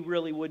pray that we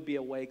really would be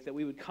awake, that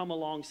we would come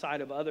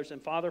alongside of others.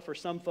 And Father, for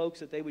some folks,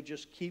 that they would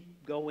just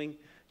keep going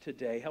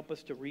today. Help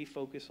us to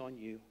refocus on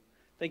you.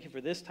 Thank you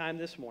for this time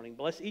this morning.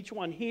 Bless each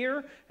one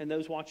here and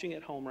those watching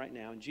at home right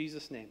now. In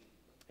Jesus' name,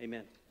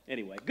 amen.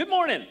 Anyway, good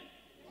morning.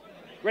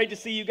 Great to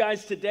see you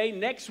guys today.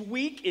 Next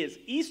week is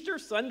Easter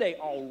Sunday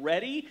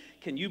already.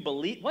 Can you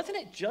believe? Wasn't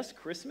it just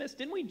Christmas?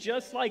 Didn't we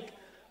just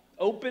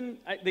open?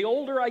 The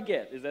older I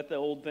get, is that the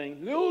old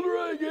thing? The older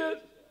I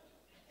get,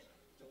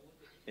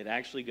 it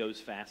actually goes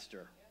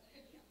faster.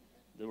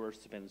 The word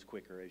spins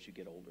quicker as you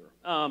get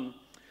older.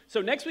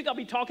 So next week I'll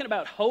be talking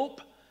about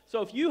hope.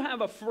 So if you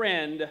have a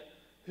friend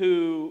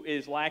who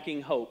is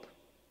lacking hope,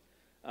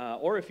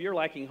 or if you're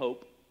lacking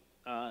hope,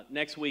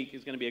 next week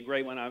is going to be a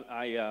great one.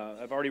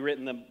 I've already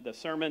written the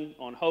sermon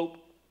on hope,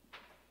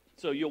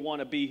 so you'll want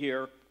to be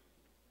here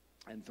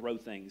and throw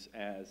things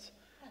as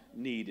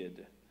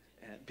needed.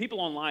 And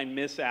people online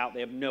miss out. They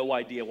have no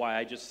idea why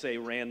I just say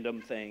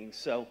random things.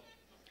 So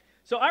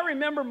I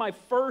remember my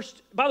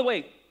first, by the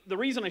way, the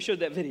reason I showed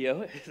that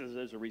video,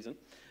 there's a reason,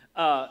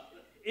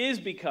 is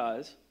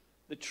because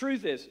the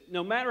truth is,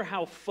 no matter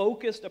how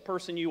focused a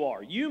person you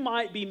are, you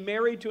might be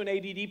married to an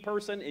ADD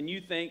person and you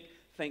think,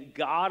 thank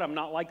God I'm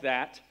not like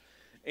that.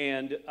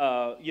 And,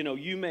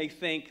 you may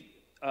think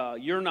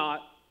you're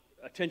not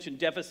attention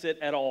deficit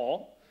at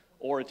all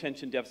or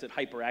attention deficit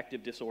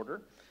hyperactive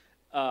disorder.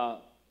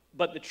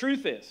 But the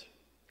truth is,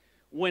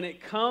 when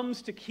it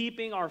comes to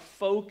keeping our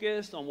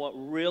focus on what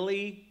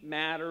really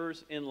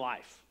matters in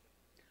life,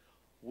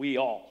 we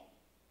all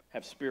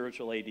have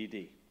spiritual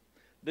ADD.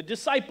 The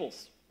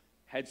disciples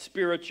had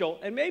spiritual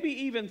and maybe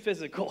even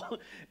physical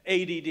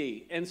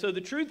ADD. And so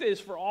the truth is,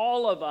 for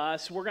all of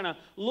us, we're going to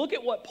look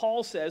at what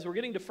Paul says. We're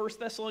getting to 1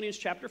 Thessalonians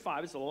chapter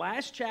 5. It's the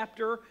last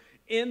chapter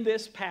in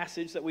this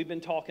passage that we've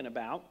been talking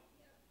about.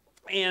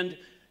 And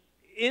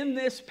in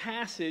this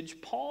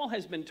passage, Paul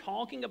has been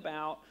talking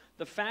about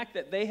the fact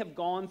that they have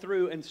gone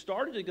through and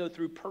started to go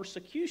through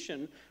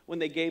persecution when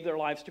they gave their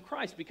lives to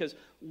Christ. Because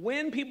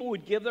when people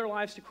would give their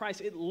lives to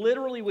Christ, it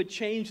literally would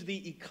change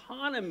the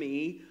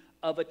economy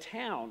of a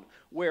town,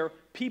 where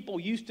people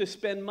used to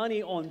spend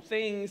money on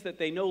things that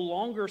they no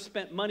longer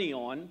spent money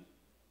on.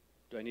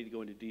 Do I need to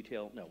go into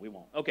detail? No, we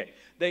won't. Okay.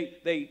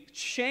 They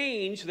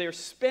changed their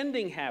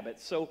spending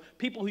habits. So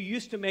people who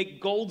used to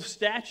make gold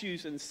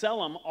statues and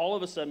sell them all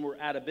of a sudden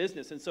were out of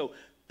business. And so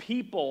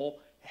people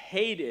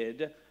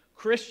hated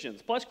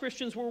Christians. Plus,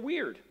 Christians were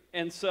weird.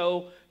 And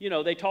so,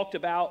 they talked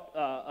about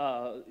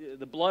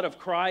the blood of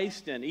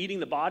Christ and eating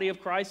the body of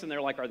Christ. And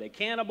they're like, are they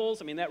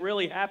cannibals? I mean, that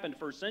really happened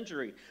first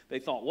century. They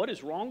thought, what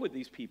is wrong with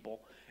these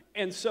people?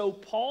 And so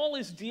Paul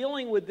is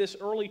dealing with this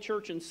early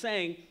church and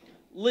saying,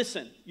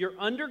 listen, you're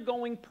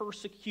undergoing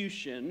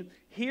persecution.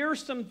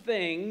 Here's some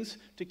things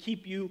to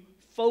keep you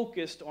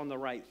focused on the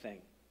right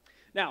thing.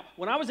 Now,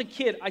 when I was a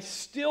kid, I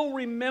still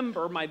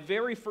remember my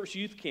very first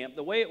youth camp.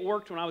 The way it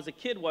worked when I was a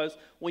kid was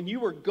when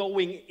you were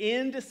going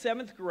into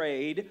 7th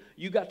grade,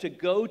 you got to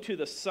go to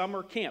the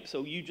summer camp.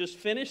 So you just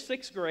finished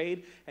 6th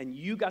grade, and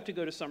you got to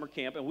go to summer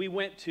camp. And we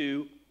went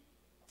to,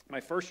 my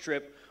first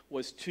trip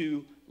was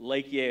to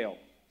Lake Yale.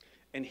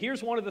 And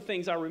here's one of the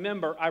things I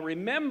remember. I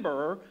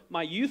remember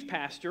my youth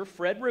pastor,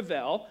 Fred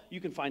Revelle. You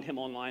can find him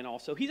online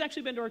also. He's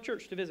actually been to our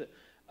church to visit.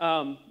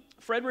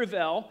 Fred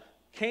Revelle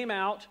came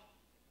out.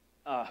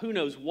 Who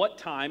knows what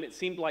time. It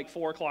seemed like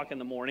 4 o'clock in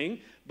the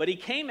morning. But he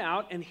came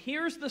out, and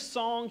here's the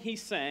song he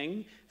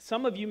sang.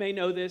 Some of you may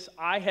know this.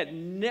 I had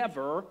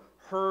never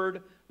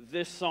heard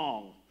this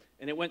song.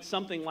 And it went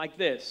something like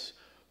this.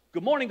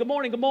 Good morning, good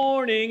morning, good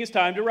morning. It's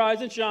time to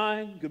rise and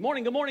shine. Good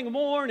morning, good morning, good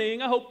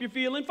morning. I hope you're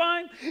feeling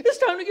fine. It's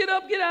time to get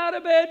up, get out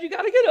of bed. You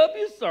got to get up.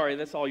 Sorry,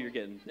 that's all you're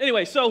getting.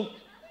 Anyway, so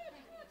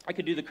I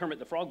could do the Kermit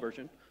the Frog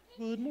version.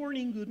 Good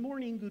morning, good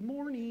morning, good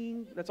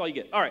morning. That's all you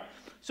get. All right.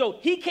 So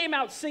he came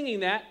out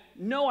singing that,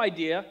 no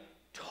idea,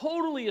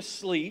 totally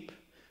asleep.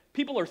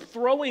 People are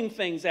throwing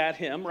things at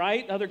him,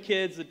 right? Other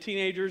kids, the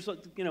teenagers,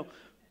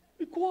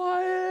 be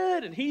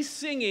quiet. And he's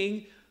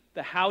singing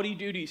the Howdy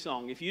Doody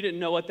song. If you didn't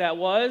know what that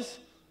was,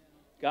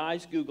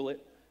 guys, Google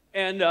it.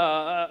 And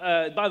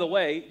by the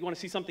way, you want to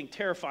see something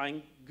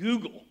terrifying?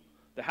 Google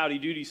the Howdy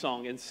Doody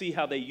song and see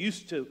how they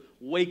used to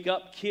wake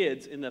up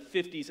kids in the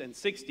 50s and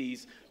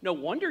 60s. No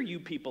wonder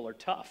you people are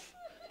tough.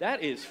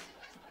 That is,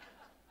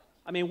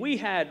 we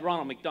had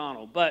Ronald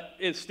McDonald, but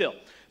it's still.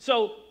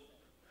 So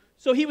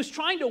he was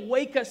trying to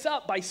wake us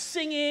up by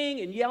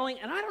singing and yelling,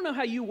 and I don't know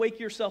how you wake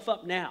yourself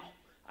up now.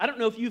 I don't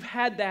know if you've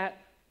had that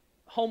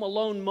Home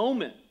Alone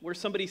moment where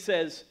somebody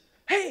says,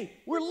 hey,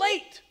 we're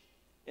late.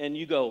 And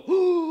you go,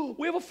 ooh,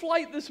 we have a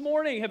flight this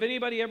morning. Have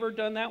anybody ever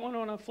done that one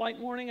on a flight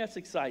morning? That's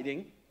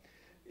exciting.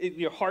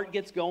 Your heart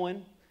gets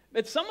going.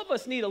 But some of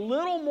us need a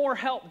little more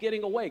help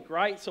getting awake,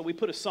 right? So we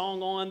put a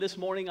song on this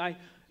morning.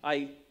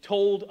 I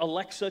told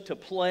Alexa to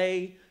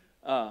play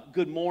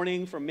Good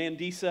Morning from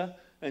Mandisa.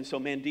 And so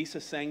Mandisa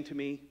sang to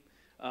me.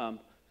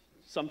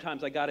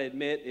 Sometimes I got to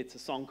admit, it's a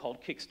song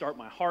called Kickstart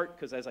My Heart,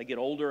 because as I get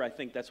older, I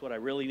think that's what I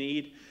really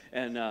need.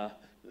 And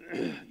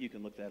you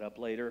can look that up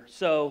later.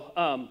 So,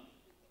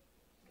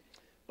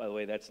 by the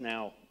way, that's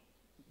now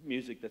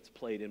music that's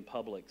played in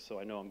public, so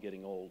I know I'm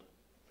getting old.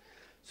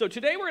 So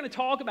today we're going to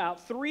talk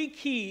about 3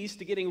 keys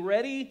to getting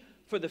ready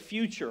for the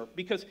future,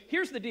 because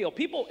here's the deal.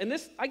 People, and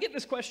I get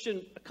this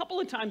question a couple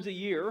of times a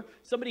year.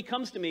 Somebody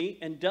comes to me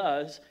and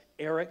does,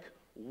 Eric,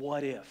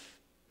 what if?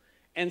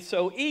 And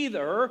so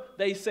either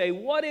they say,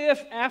 what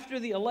if after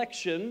the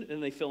election,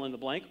 and they fill in the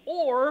blank,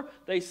 or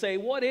they say,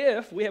 what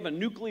if we have a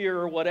nuclear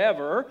or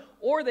whatever,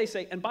 or they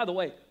say, and by the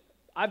way,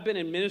 I've been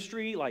in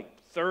ministry like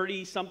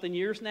 30-something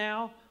years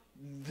now.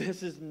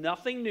 This is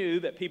nothing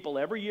new that people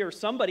every year,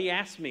 somebody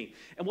asks me.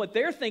 And what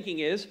they're thinking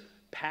is,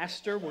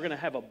 Pastor, we're going to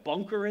have a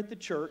bunker at the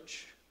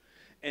church,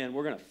 and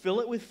we're going to fill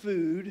it with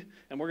food,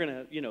 and we're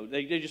going to,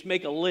 they just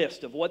make a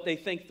list of what they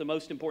think the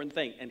most important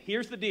thing. And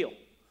here's the deal.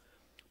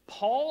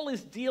 Paul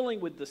is dealing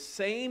with the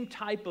same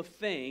type of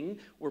thing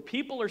where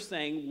people are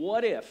saying,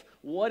 what if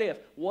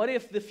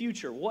the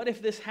future, what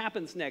if this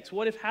happens next,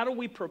 how do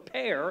we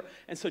prepare?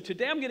 And so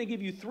today I'm going to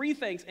give you 3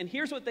 things, and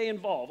here's what they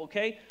involve,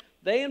 okay?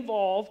 They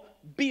involve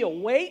be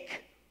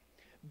awake,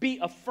 be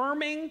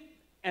affirming,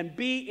 and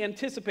be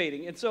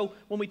anticipating. And so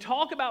when we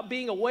talk about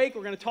being awake,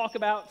 we're going to talk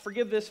about,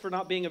 forgive this for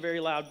not being a very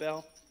loud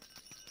bell.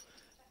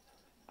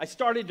 I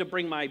started to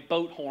bring my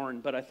boat horn,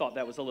 but I thought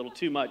that was a little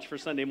too much for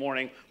Sunday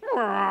morning.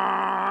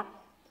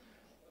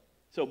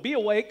 So be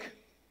awake.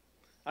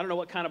 I don't know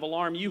what kind of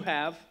alarm you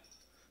have.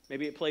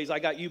 Maybe it plays I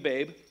Got You,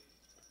 Babe,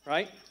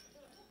 right? A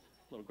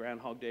little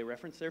Groundhog Day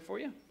reference there for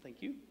you.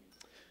 Thank you.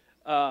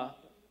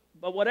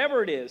 But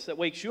whatever it is that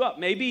wakes you up,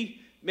 maybe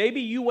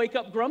you wake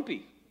up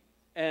grumpy,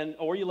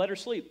 or you let her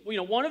sleep.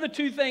 One of the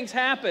 2 things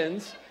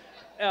happens.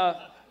 Did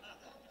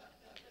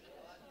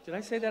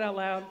I say that out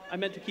loud? I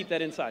meant to keep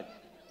that inside.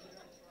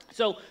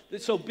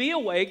 So be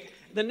awake.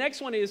 The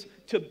next one is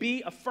to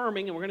be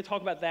affirming, and we're going to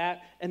talk about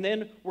that. And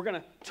then we're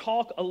going to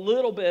talk a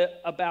little bit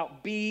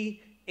about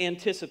be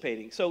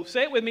anticipating. So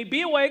say it with me.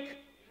 Be awake.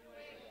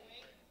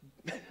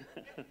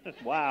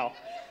 Wow.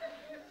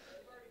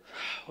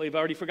 We've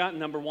already forgotten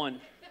number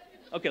one.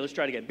 Okay, let's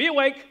try it again. Be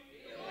awake.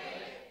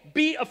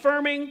 Be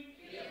affirming.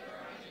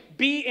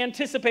 Be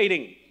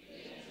anticipating.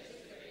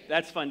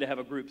 That's fun to have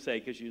a group say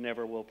because you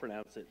never will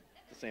pronounce it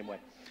the same way.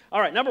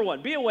 All right, number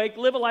one, be awake,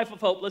 live a life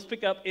of hope. Let's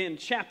pick up in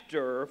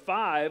chapter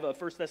 5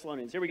 of 1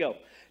 Thessalonians. Here we go.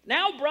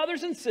 Now,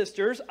 brothers and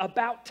sisters,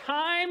 about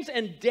times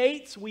and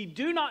dates we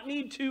do not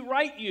need to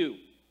write you.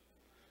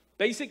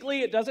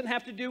 Basically, it doesn't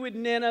have to do with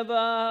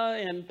Nineveh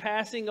and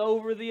passing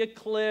over the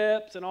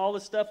eclipse and all the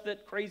stuff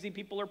that crazy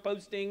people are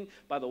posting.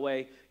 By the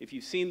way, if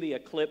you've seen the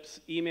eclipse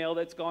email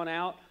that's gone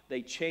out,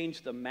 they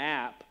changed the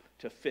map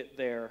to fit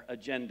their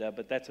agenda,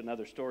 but that's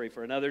another story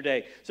for another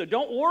day. So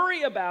don't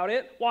worry about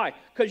it. Why?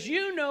 Because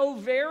you know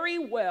very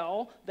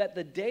well that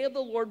the day of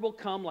the Lord will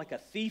come like a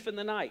thief in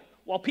the night.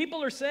 While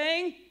people are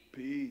saying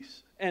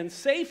peace and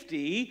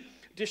safety,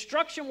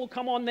 destruction will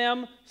come on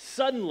them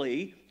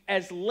suddenly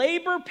as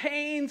labor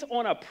pains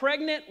on a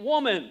pregnant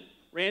woman.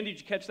 Randy,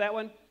 did you catch that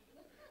one?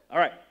 All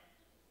right.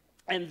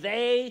 And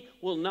they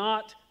will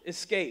not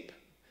escape.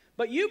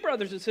 But you,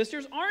 brothers and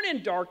sisters, aren't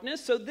in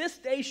darkness, so this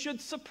day should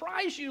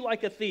surprise you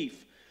like a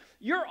thief.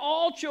 You're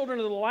all children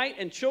of the light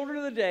and children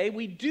of the day.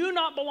 We do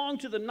not belong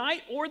to the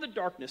night or the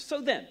darkness.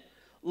 So then,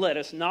 let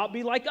us not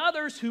be like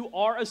others who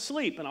are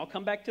asleep. And I'll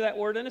come back to that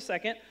word in a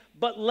second.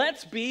 But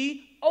let's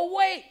be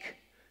awake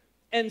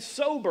and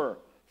sober.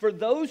 For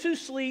those who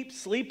sleep,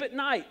 sleep at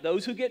night.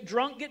 Those who get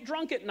drunk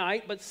at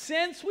night. But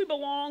since we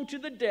belong to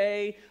the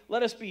day,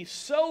 let us be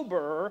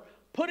sober,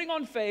 putting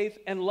on faith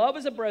and love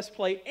as a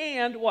breastplate,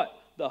 and what?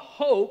 The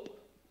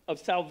hope of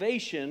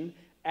salvation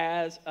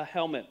as a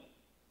helmet.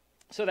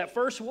 So that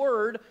first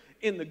word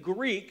in the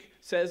Greek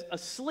says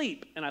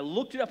asleep. And I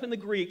looked it up in the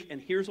Greek, and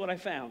here's what I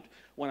found.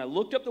 When I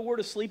looked up the word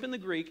asleep in the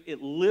Greek,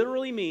 it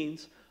literally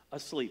means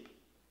asleep.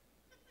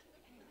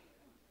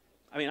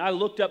 I mean, I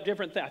looked up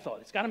different things. I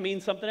thought, it's got to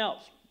mean something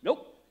else.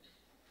 Nope.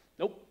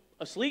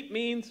 Asleep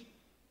means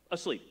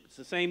asleep. It's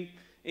the same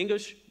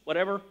English,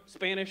 whatever,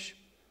 Spanish,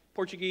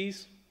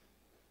 Portuguese,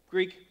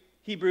 Greek,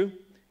 Hebrew,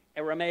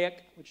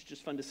 Aramaic, which is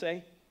just fun to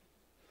say.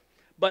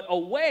 But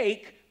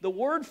awake, the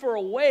word for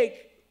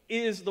awake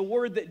is the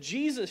word that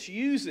Jesus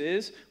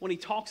uses when he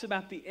talks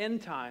about the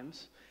end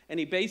times. And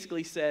he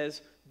basically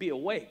says, be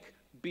awake,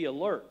 be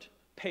alert,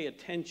 pay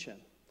attention.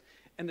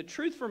 And the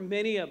truth for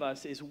many of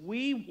us is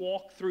we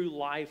walk through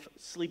life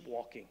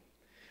sleepwalking.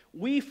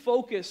 We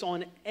focus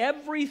on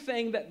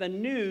everything that the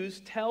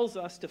news tells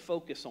us to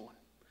focus on.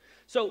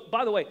 So,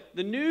 by the way,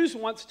 the news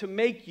wants to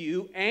make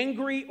you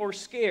angry or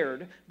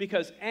scared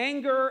because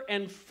anger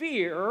and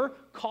fear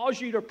cause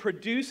you to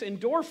produce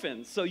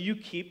endorphins, so you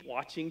keep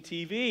watching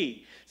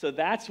TV. So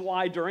that's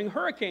why during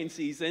hurricane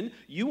season,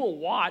 you will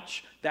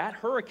watch that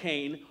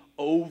hurricane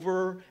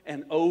over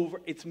and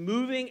over. It's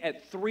moving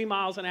at 3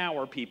 miles an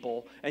hour,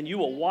 people, and you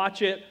will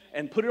watch it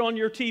and put it on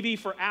your TV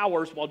for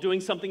hours while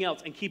doing something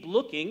else and keep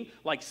looking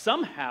like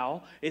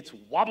somehow it's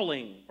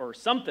wobbling or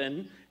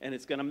something and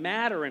it's going to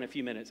matter in a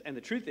few minutes. And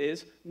the truth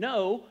is,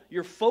 no,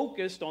 you're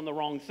focused on the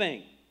wrong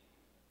thing.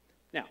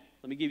 Now,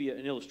 let me give you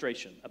an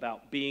illustration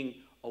about being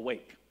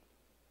awake.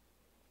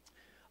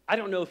 I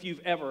don't know if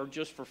you've ever,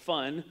 just for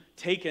fun,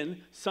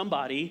 taken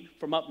somebody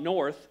from up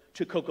north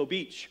to Cocoa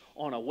Beach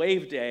on a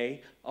wave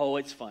day. Oh,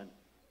 it's fun.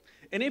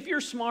 And if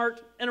you're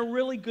smart and a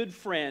really good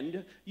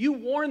friend, you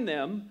warn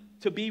them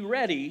to be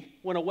ready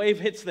when a wave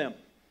hits them.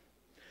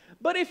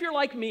 But if you're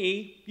like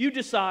me, you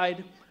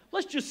decide,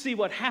 let's just see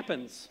what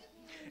happens.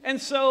 And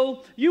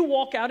so you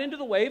walk out into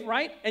the wave,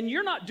 right? And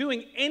you're not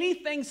doing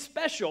anything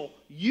special.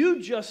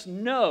 You just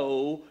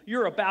know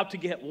you're about to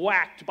get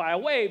whacked by a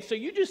wave. So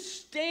you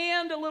just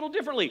stand a little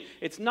differently.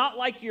 It's not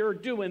like you're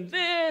doing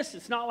this.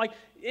 It's not like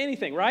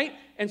anything, right?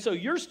 And so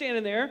you're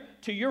standing there.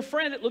 To your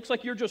friend, it looks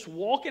like you're just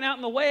walking out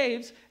in the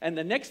waves. And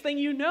the next thing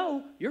you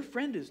know, your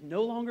friend is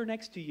no longer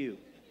next to you.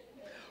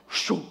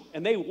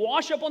 And they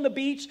wash up on the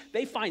beach.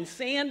 They find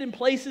sand in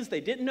places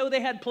they didn't know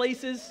they had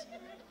places,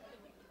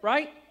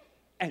 right?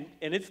 And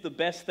it's the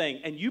best thing.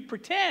 And you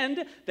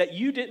pretend that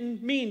you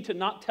didn't mean to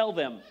not tell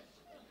them.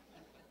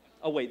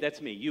 Oh, wait,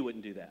 that's me. You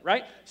wouldn't do that,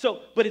 right?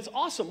 So, but it's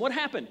awesome. What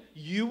happened?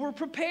 You were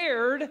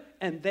prepared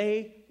and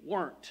they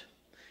weren't.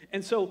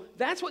 And so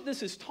that's what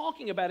this is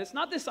talking about. It's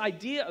not this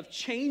idea of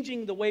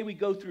changing the way we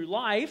go through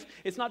life.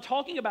 It's not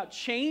talking about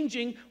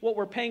changing what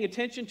we're paying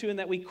attention to and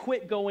that we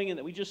quit going and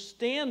that we just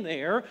stand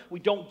there. We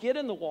don't get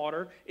in the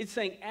water. It's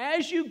saying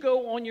as you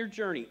go on your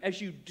journey, as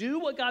you do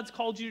what God's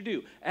called you to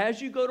do,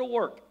 as you go to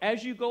work,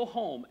 as you go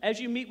home, as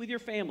you meet with your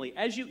family,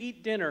 as you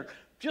eat dinner,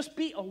 just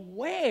be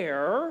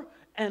aware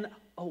and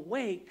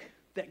awake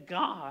that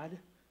God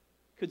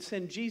could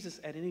send Jesus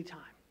at any time.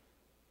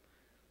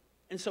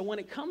 And so when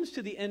it comes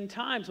to the end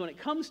times, when it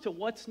comes to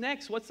what's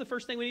next, what's the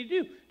first thing we need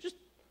to do?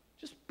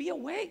 Just be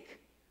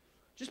awake.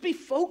 Just be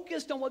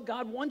focused on what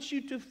God wants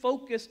you to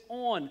focus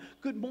on.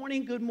 Good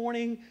morning, good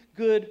morning,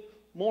 good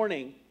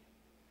morning.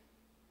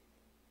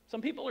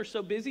 Some people are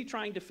so busy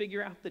trying to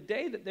figure out the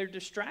day that they're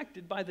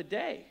distracted by the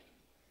day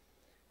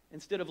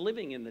instead of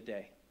living in the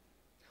day.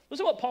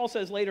 Listen to what Paul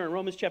says later in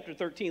Romans chapter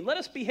 13. Let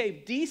us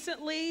behave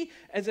decently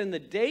as in the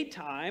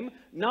daytime,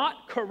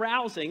 not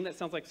carousing. That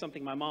sounds like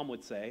something my mom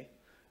would say.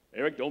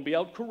 Eric, don't be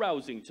out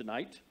carousing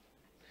tonight.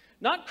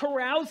 Not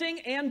carousing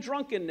and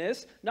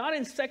drunkenness, not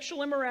in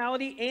sexual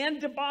immorality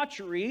and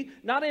debauchery,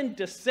 not in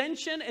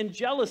dissension and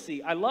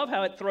jealousy. I love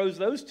how it throws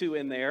those two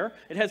in there.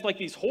 It has like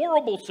these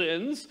horrible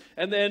sins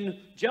and then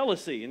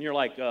jealousy. And you're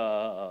like,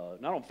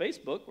 not on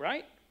Facebook,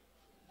 right?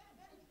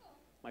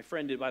 My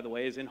friend, by the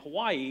way, is in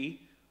Hawaii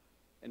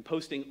and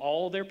posting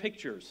all their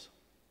pictures.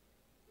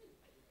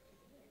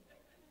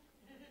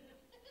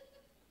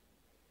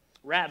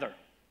 Rather,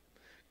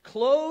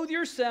 clothe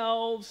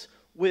yourselves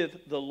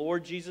with the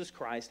Lord Jesus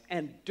Christ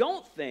and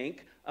don't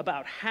think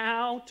about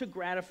how to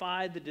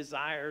gratify the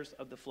desires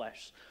of the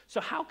flesh.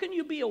 So how can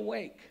you be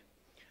awake?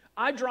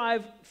 I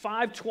drive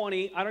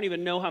 520, I don't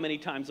even know how many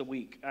times a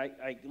week.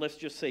 Let's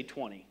just say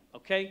 20,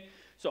 okay?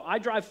 So I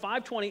drive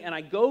 520 and I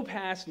go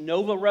past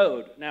Nova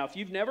Road. Now, if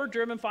you've never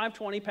driven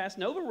 520 past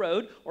Nova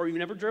Road or you've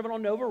never driven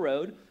on Nova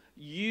Road,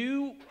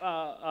 you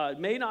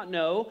may not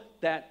know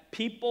that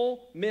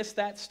people miss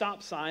that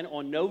stop sign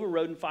on Nova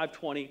Road and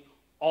 520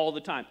 all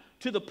the time.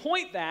 To the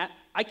point that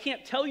I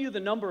can't tell you the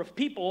number of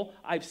people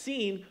I've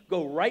seen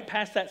go right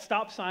past that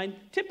stop sign,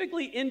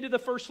 typically into the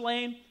first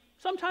lane.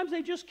 Sometimes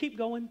they just keep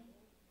going.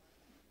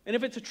 And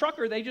if it's a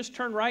trucker, they just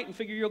turn right and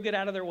figure you'll get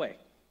out of their way.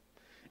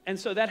 And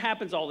so that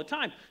happens all the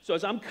time. So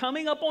as I'm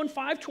coming up on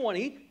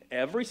 520,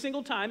 every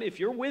single time, if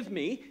you're with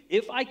me,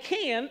 if I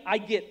can, I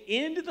get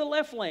into the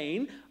left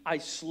lane, I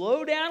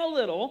slow down a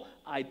little,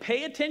 I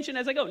pay attention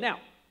as I go. Now,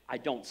 I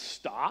don't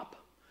stop.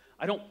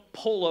 I don't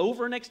pull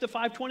over next to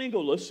 520 and go,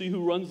 let's see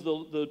who runs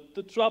the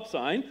stop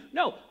sign.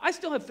 No, I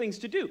still have things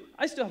to do.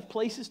 I still have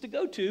places to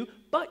go to.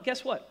 But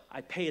guess what?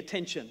 I pay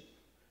attention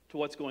to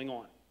what's going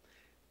on.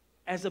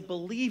 As a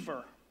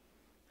believer,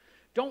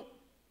 don't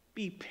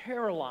be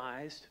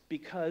paralyzed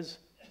because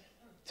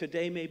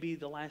today may be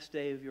the last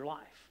day of your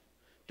life.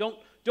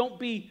 Don't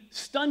be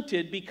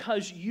stunted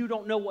because you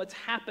don't know what's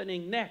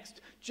happening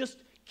next. Just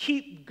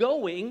keep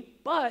going,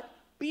 but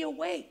be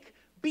awake.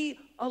 Be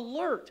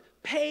alert.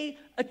 Pay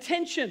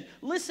attention.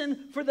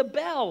 Listen for the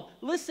bell.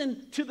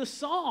 Listen to the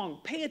song.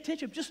 Pay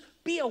attention. Just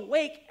be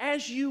awake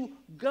as you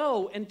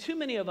go. And too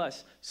many of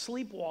us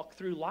sleepwalk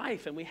through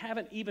life, and we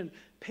haven't even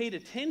paid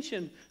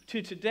attention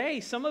to today.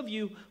 Some of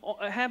you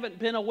haven't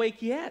been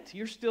awake yet.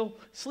 You're still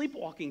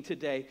sleepwalking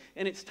today.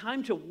 And it's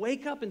time to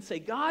wake up and say,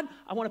 God,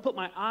 I want to put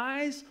my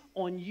eyes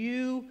on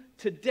you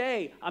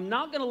today. I'm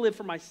not going to live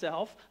for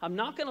myself. I'm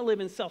not going to live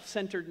in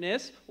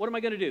self-centeredness. What am I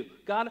going to do?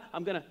 God,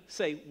 I'm going to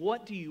say,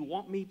 what do you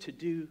want me to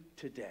do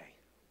today?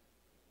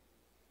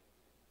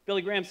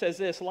 Billy Graham says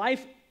this,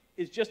 life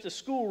is just a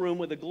schoolroom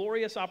with a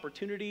glorious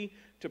opportunity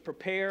to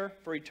prepare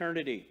for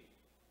eternity.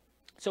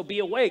 So be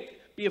awake,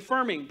 be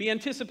affirming, be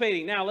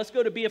anticipating. Now let's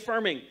go to be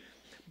affirming.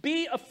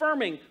 Be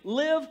affirming.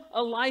 Live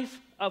a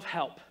life of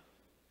help.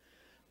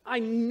 I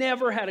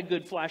never had a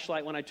good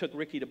flashlight when I took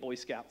Ricky to Boy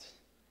Scouts.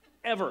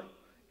 Ever.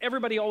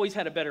 Everybody always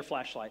had a better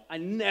flashlight.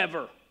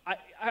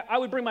 I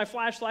would bring my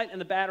flashlight and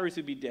the batteries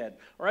would be dead.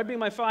 Or I'd bring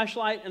my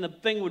flashlight and the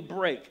thing would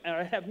break. And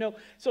I'd have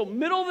so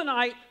middle of the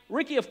night,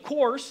 Ricky, of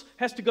course,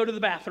 has to go to the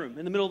bathroom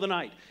in the middle of the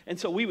night. And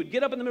so we would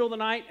get up in the middle of the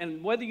night,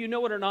 and whether you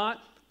know it or not,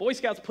 Boy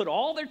Scouts put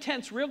all their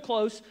tents real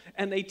close,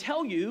 and they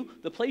tell you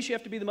the place you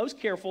have to be the most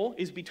careful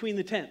is between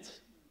the tents.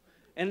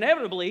 And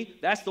inevitably,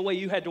 that's the way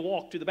you had to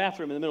walk to the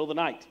bathroom in the middle of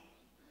the night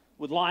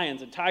with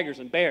lions and tigers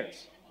and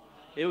bears.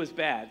 It was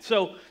bad.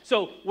 So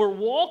we're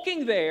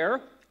walking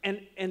there,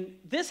 and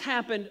this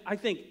happened, I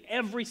think,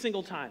 every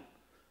single time.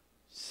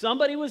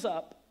 Somebody was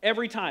up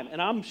every time,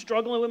 and I'm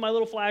struggling with my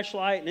little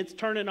flashlight, and it's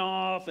turning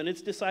off, and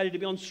it's decided to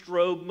be on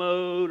strobe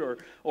mode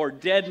or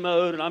dead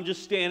mode, and I'm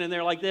just standing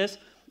there like this.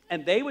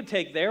 And they would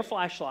take their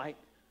flashlight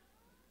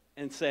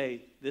and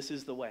say, this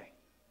is the way,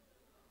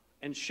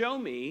 and show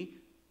me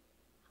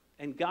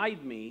and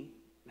guide me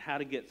how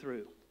to get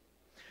through.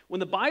 When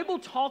the Bible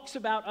talks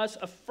about us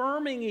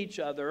affirming each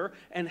other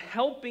and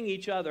helping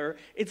each other,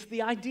 it's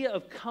the idea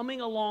of coming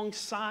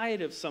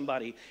alongside of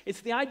somebody. It's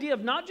the idea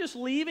of not just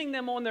leaving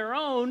them on their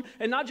own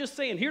and not just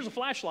saying, here's a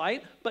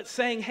flashlight, but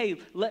saying,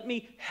 hey, let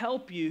me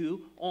help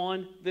you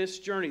on this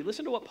journey.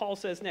 Listen to what Paul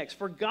says next.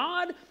 For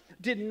God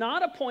did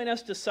not appoint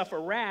us to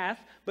suffer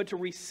wrath, but to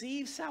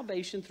receive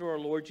salvation through our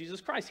Lord Jesus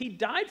Christ. He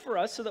died for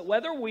us so that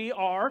whether we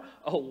are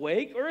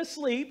awake or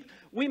asleep,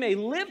 we may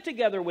live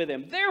together with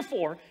him.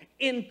 Therefore,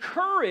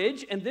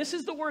 encourage, and this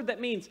is the word that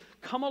means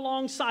come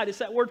alongside. It's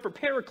that word for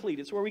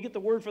paraclete. It's where we get the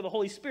word for the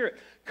Holy Spirit.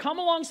 Come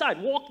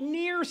alongside. Walk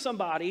near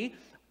somebody.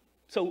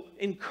 So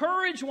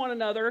encourage one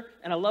another,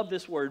 and I love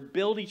this word,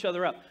 build each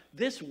other up.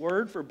 This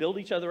word for build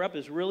each other up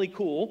is really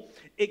cool.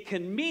 It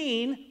can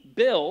mean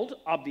build,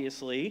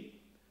 obviously,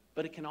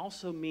 but it can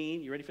also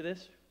mean, you ready for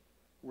this?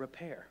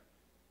 Repair.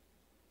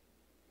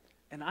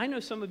 And I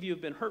know some of you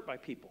have been hurt by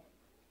people.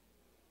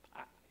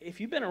 If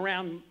you've been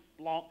around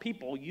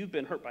people, you've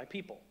been hurt by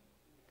people.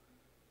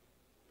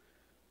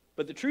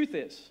 But the truth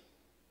is,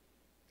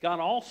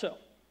 God also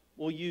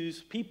will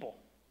use people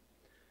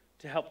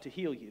to help to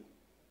heal you.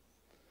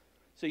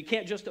 So you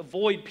can't just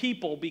avoid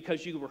people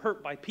because you were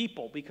hurt by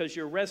people, because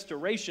your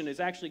restoration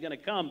is actually going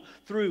to come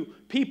through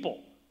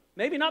people.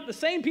 Maybe not the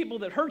same people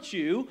that hurt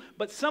you,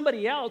 but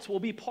somebody else will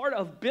be part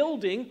of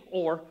building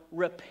or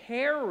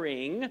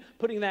repairing,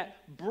 putting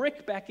that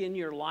brick back in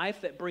your life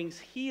that brings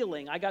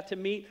healing. I got to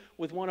meet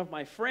with one of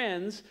my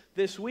friends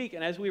this week,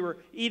 and as we were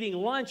eating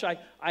lunch, I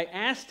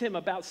asked him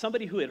about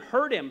somebody who had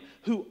hurt him,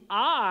 who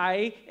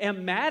I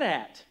am mad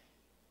at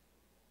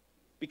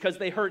because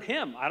they hurt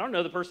him. I don't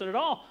know the person at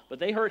all, but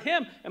they hurt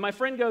him. And my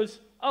friend goes,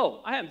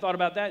 "Oh, I hadn't thought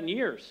about that in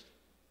years."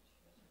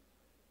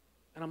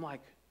 And I'm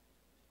like,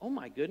 oh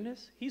my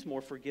goodness, he's more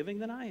forgiving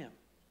than I am.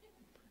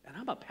 And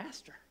I'm a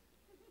pastor,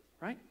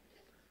 right?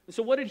 And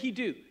so what did he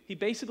do? He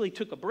basically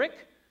took a brick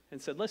and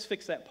said, let's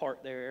fix that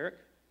part there, Eric.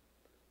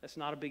 That's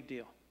not a big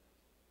deal.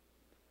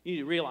 You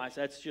need to realize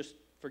that's just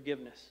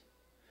forgiveness.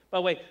 By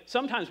the way,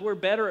 sometimes we're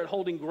better at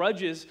holding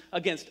grudges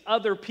against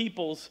other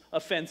people's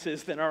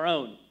offenses than our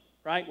own.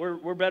 Right?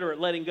 We're better at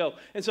letting go.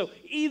 And so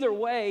either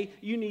way,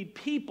 you need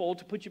people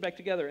to put you back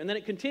together. And then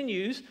it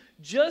continues,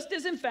 just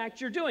as in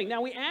fact you're doing.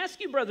 Now we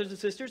ask you, brothers and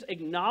sisters,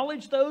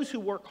 acknowledge those who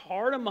work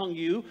hard among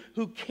you,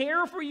 who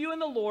care for you in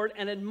the Lord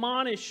and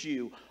admonish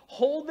you.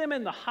 Hold them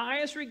in the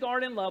highest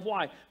regard and love.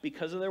 Why?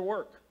 Because of their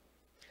work.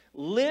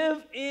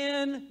 Live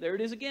in, there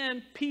it is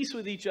again, peace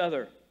with each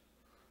other.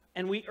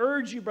 And we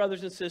urge you,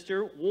 brothers and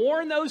sisters,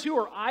 warn those who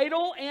are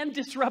idle and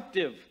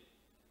disruptive.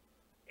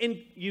 And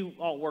you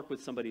all work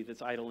with somebody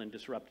that's idle and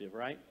disruptive,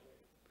 right?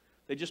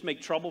 They just make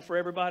trouble for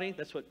everybody.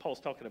 That's what Paul's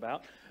talking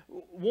about.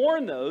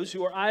 Warn those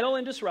who are idle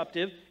and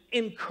disruptive.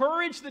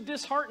 Encourage the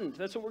disheartened.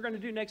 That's what we're going to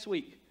do next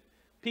week.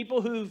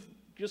 People who've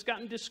just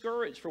gotten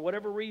discouraged for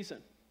whatever reason.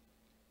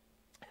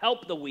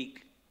 Help the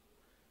weak.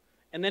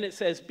 And then it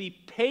says, be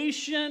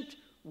patient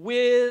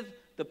with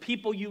the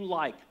people you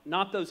like.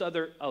 Not those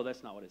other, oh,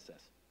 that's not what it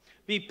says.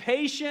 Be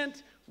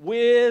patient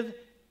with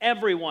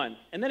everyone.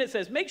 And then it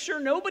says, make sure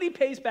nobody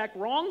pays back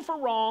wrong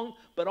for wrong,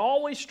 but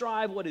always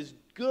strive what is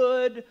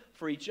good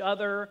for each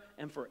other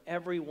and for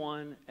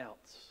everyone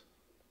else.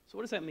 So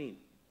what does that mean?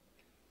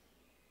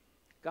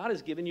 God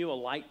has given you a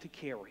light to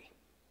carry.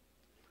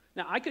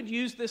 Now, I could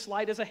use this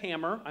light as a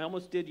hammer. I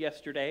almost did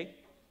yesterday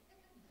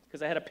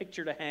because I had a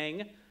picture to hang.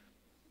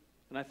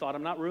 And I thought,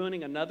 I'm not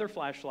ruining another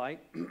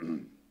flashlight.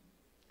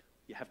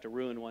 You have to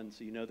ruin one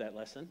so you know that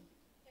lesson.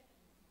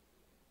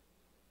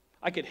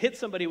 I could hit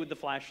somebody with the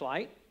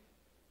flashlight.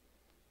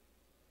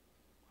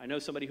 I know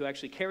somebody who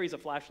actually carries a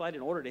flashlight in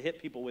order to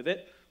hit people with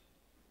it.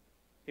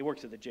 He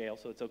works at the jail,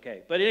 so it's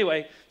okay. But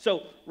anyway,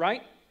 so,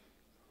 right?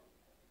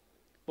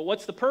 But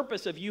what's the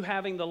purpose of you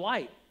having the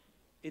light?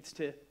 It's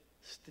to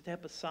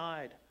step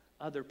aside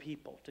other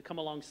people, to come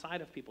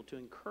alongside of people, to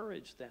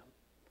encourage them,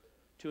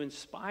 to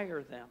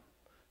inspire them,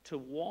 to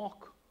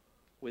walk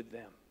with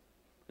them.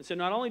 And so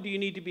not only do you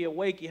need to be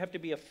awake, you have to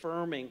be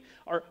affirming.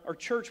 Our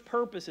church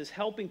purpose is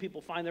helping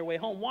people find their way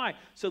home. Why?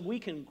 So we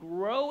can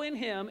grow in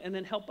Him and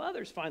then help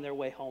others find their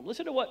way home.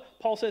 Listen to what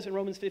Paul says in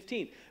Romans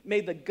 15.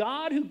 May the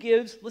God who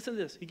gives, listen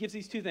to this, He gives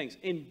these two things,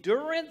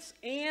 endurance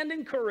and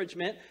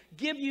encouragement,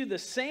 give you the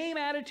same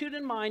attitude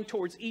and mind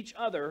towards each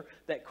other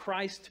that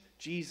Christ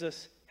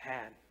Jesus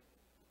had.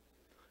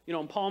 You know,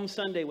 on Palm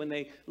Sunday, when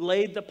they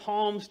laid the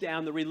palms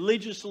down, the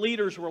religious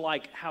leaders were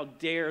like, how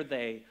dare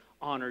they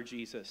honor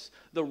Jesus.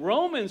 The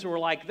Romans were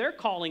like, they're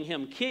calling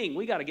him king.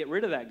 We got to get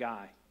rid of that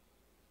guy.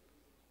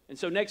 And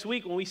so next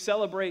week when we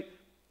celebrate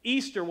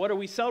Easter, what are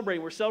we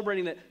celebrating? We're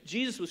celebrating that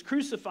Jesus was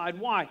crucified.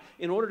 Why?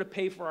 In order to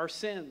pay for our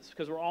sins,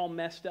 because we're all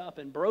messed up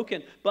and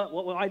broken. But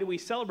why do we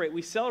celebrate?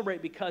 We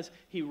celebrate because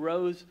he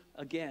rose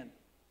again.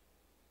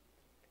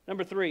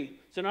 Number 3,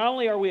 so not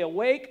only are we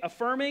awake,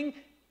 affirming,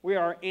 we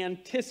are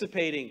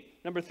anticipating.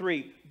 Number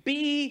 3,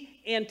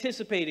 be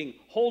anticipating.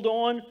 Hold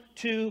on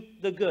to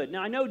the good.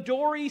 Now, I know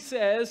Dory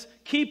says,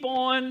 keep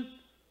on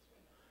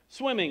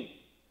swimming.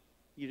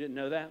 You didn't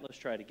know that? Let's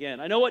try it again.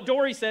 I know what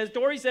Dory says.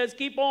 Dory says,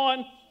 keep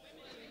on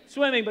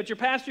swimming. But your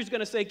pastor's going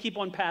to say, keep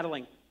on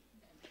paddling.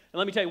 And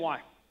let me tell you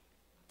why.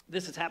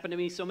 This has happened to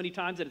me so many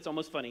times that it's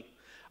almost funny.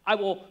 I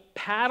will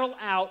paddle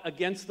out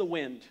against the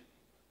wind.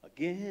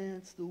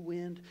 Against the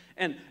wind.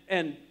 And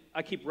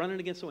I keep running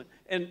against the wind.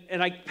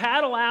 And I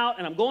paddle out,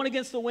 and I'm going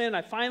against the wind.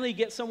 I finally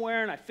get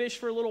somewhere, and I fish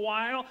for a little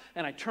while,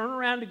 and I turn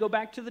around to go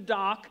back to the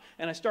dock,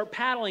 and I start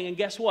paddling, and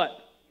guess what?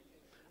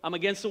 I'm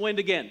against the wind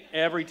again,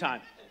 every time.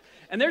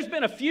 And there's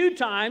been a few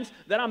times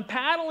that I'm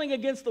paddling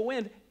against the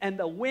wind, and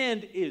the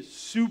wind is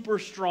super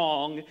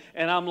strong,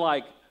 and I'm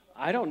like,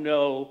 I don't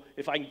know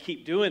if I can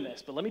keep doing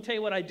this, but let me tell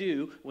you what I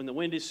do when the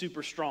wind is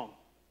super strong.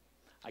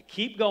 I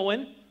keep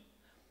going,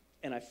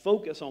 and I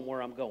focus on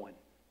where I'm going.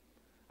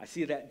 I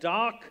see that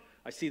dock,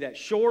 I see that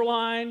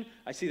shoreline,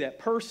 I see that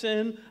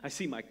person, I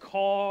see my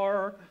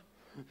car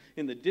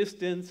in the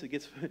distance.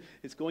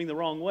 It's going the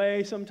wrong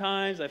way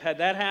sometimes. I've had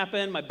that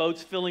happen. My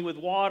boat's filling with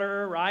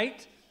water,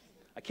 right?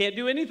 I can't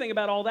do anything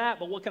about all that,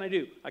 but what can I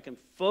do? I can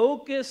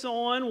focus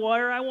on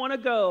where I want to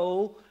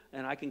go,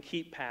 and I can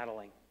keep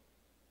paddling.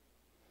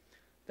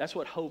 That's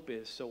what hope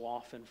is so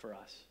often for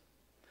us.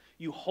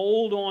 You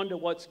hold on to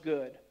what's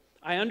good.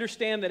 I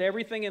understand that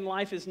everything in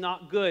life is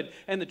not good.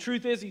 And the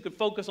truth is, you can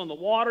focus on the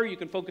water, you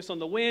can focus on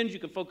the winds, you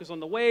can focus on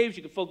the waves,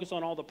 you can focus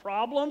on all the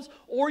problems,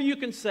 or you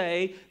can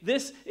say,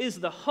 this is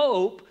the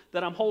hope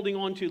that I'm holding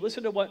on to.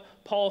 Listen to what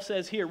Paul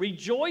says here.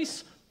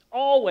 Rejoice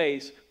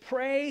always,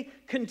 pray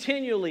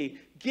continually,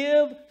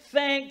 give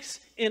thanks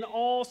in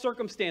all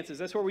circumstances.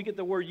 That's where we get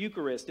the word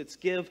Eucharist. It's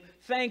give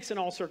thanks in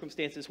all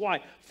circumstances.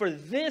 Why? For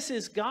this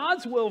is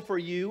God's will for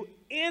you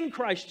in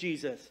Christ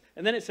Jesus.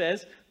 And then it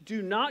says,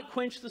 do not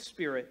quench the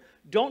Spirit.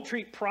 Don't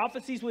treat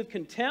prophecies with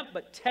contempt,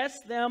 but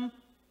test them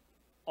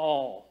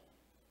all.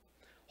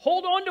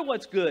 Hold on to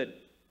what's good.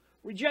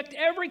 Reject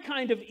every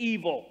kind of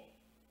evil.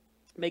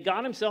 May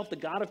God himself, the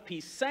God of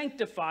peace,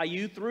 sanctify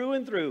you through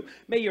and through.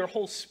 May your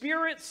whole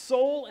spirit,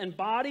 soul, and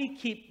body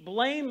keep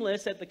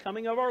blameless at the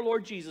coming of our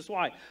Lord Jesus.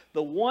 Why?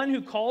 The one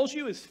who calls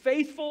you is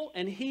faithful,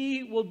 and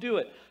he will do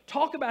it.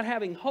 Talk about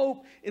having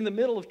hope in the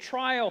middle of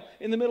trial,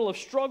 in the middle of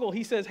struggle.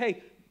 He says,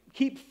 hey,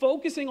 keep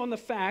focusing on the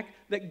fact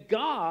that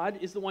God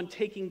is the one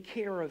taking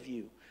care of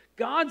you.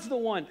 God's the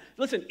one.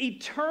 Listen,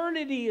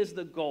 eternity is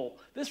the goal.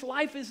 This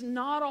life is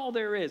not all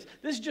there is.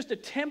 This is just a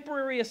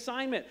temporary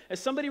assignment. As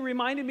somebody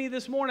reminded me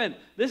this morning,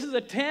 this is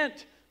a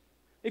tent.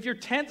 If your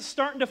tent's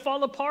starting to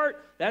fall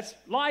apart, that's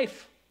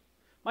life.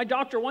 My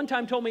doctor one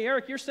time told me,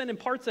 Eric, you're sending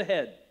parts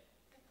ahead.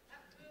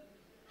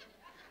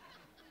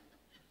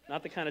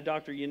 Not the kind of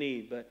doctor you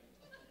need, but.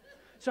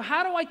 So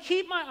how do I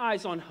keep my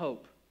eyes on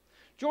hope?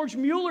 George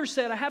Mueller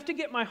said, I have to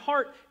get my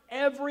heart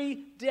every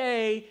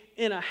day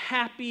in a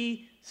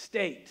happy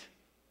state.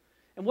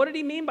 And what did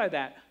he mean by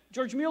that?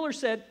 George Mueller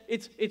said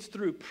it's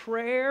through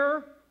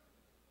prayer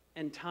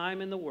and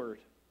time in the Word.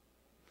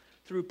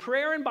 Through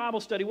prayer and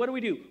Bible study, what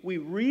do? We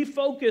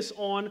refocus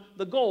on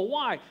the goal.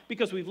 Why?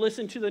 Because we've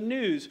listened to the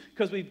news,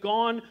 because we've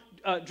gone,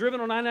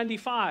 driven on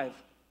I-95,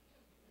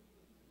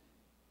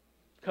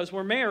 because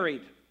we're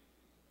married,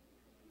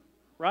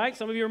 right?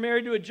 Some of you are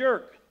married to a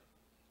jerk,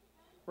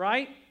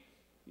 right?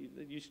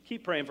 You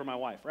keep praying for my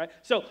wife, right?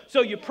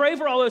 So you pray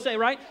for all those things,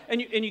 right? And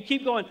you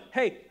keep going,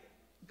 hey,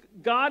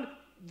 God,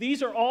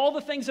 these are all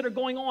the things that are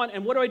going on,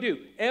 and what do?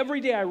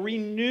 Every day I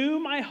renew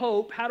my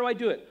hope. How do I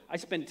do it? I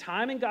spend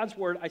time in God's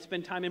Word. I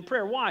spend time in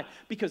prayer. Why?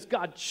 Because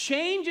God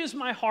changes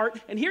my heart,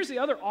 and here's the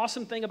other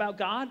awesome thing about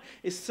God,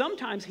 is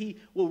sometimes he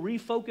will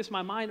refocus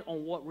my mind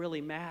on what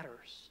really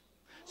matters.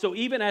 So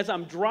even as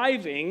I'm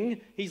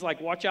driving, he's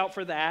like, watch out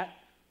for that.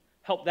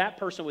 Help that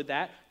person with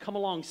that. Come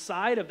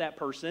alongside of that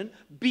person.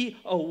 Be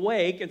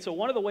awake. And so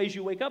one of the ways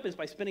you wake up is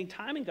by spending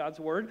time in God's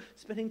Word,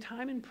 spending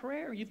time in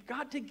prayer. You've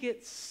got to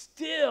get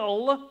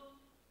still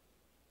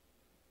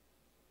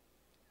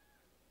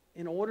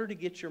in order to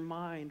get your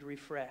mind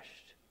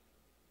refreshed.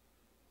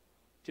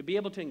 To be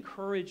able to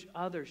encourage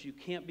others, you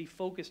can't be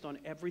focused on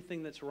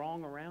everything that's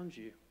wrong around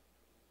you.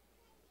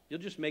 You'll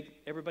just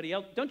make everybody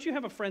else. Don't you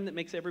have a friend that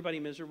makes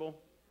everybody miserable?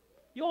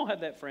 You all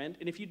have that friend.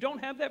 And if you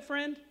don't have that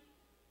friend,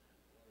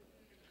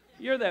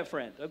 you're that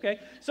friend, okay?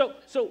 So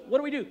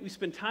what do? We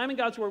spend time in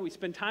God's Word. We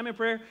spend time in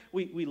prayer.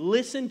 We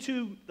listen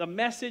to the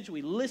message.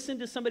 We listen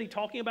to somebody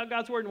talking about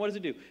God's Word. And what does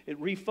it do? It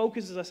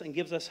refocuses us and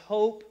gives us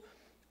hope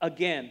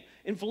again.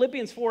 In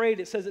Philippians 4:8,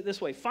 it says it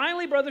this way.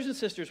 Finally, brothers and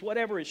sisters,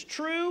 whatever is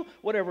true,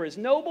 whatever is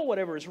noble,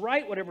 whatever is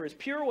right, whatever is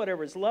pure,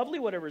 whatever is lovely,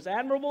 whatever is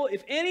admirable,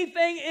 if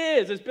anything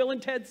is, as Bill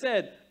and Ted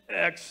said,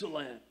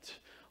 excellent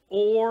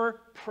or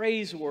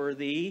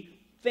praiseworthy,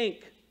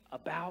 think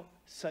about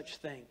such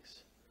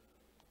things.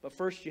 But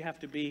first you have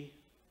to be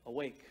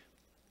awake.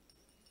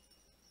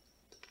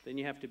 Then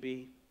you have to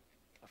be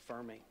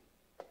affirming.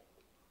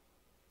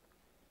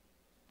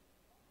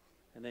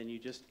 And then you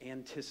just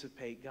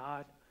anticipate,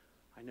 God,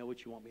 I know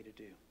what you want me to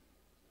do.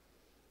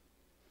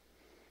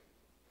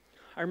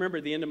 I remember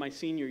at the end of my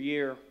senior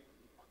year,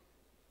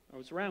 it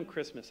was around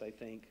Christmas, I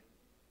think.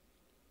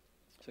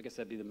 So I guess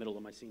that'd be the middle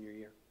of my senior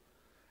year.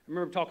 I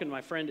remember talking to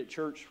my friend at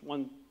church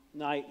one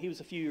night. He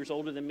was a few years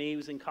older than me. He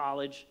was in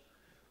college.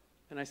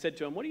 And I said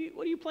to him, what do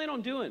you plan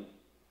on doing?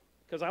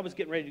 Because I was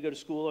getting ready to go to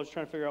school. I was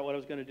trying to figure out what I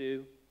was going to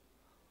do.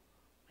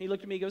 He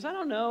looked at me, he goes, I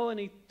don't know. And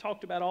he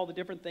talked about all the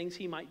different things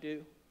he might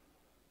do.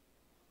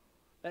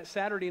 That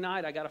Saturday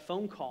night, I got a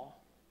phone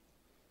call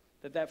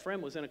that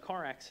friend was in a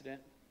car accident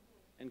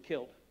and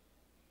killed.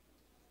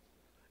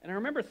 And I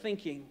remember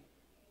thinking,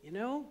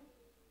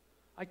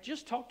 I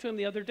just talked to him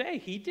the other day.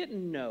 He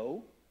didn't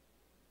know.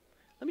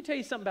 Let me tell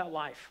you something about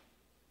life.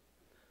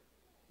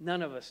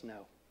 None of us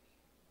know.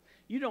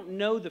 You don't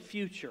know the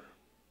future.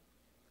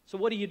 So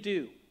what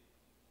do?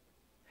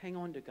 Hang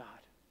on to God.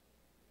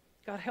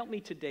 God, help me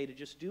today to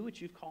just do what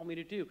you've called me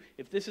to do.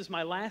 If this is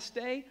my last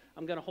day,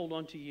 I'm going to hold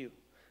on to you.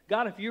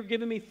 God, if you're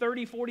giving me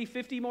 30, 40,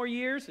 50 more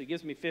years, he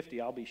gives me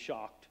 50, I'll be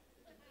shocked.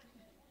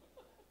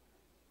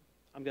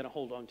 I'm going to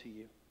hold on to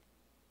you.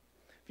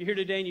 If you're here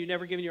today and you've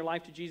never given your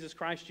life to Jesus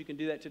Christ, you can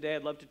do that today.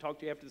 I'd love to talk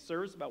to you after the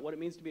service about what it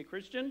means to be a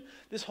Christian.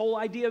 This whole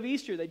idea of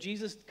Easter, that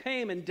Jesus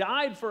came and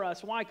died for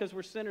us. Why? Because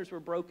we're sinners, we're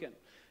broken.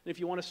 And if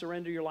you want to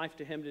surrender your life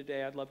to him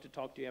today, I'd love to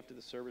talk to you after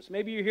the service.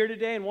 Maybe you're here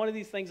today and one of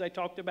these things I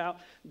talked about,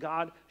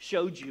 God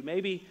showed you.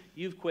 Maybe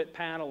you've quit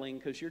paddling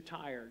because you're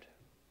tired.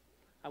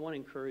 I want to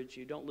encourage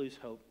you. Don't lose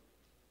hope.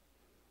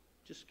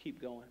 Just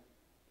keep going.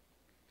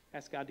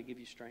 Ask God to give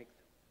you strength.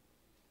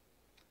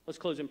 Let's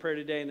close in prayer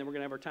today, and then we're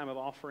going to have our time of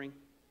offering.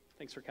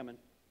 Thanks for coming.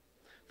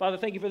 Father,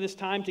 thank you for this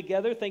time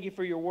together. Thank you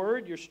for your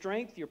word, your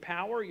strength, your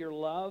power, your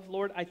love.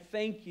 Lord, I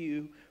thank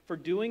you for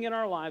doing in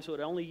our lives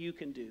what only you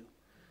can do.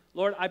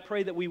 Lord, I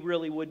pray that we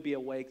really would be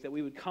awake, that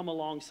we would come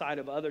alongside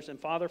of others. And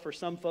Father, for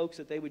some folks,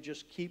 that they would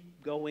just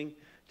keep going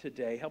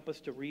today. Help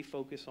us to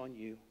refocus on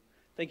you.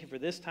 Thank you for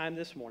this time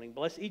this morning.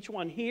 Bless each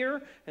one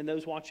here and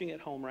those watching at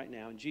home right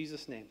now. In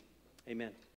Jesus' name, amen.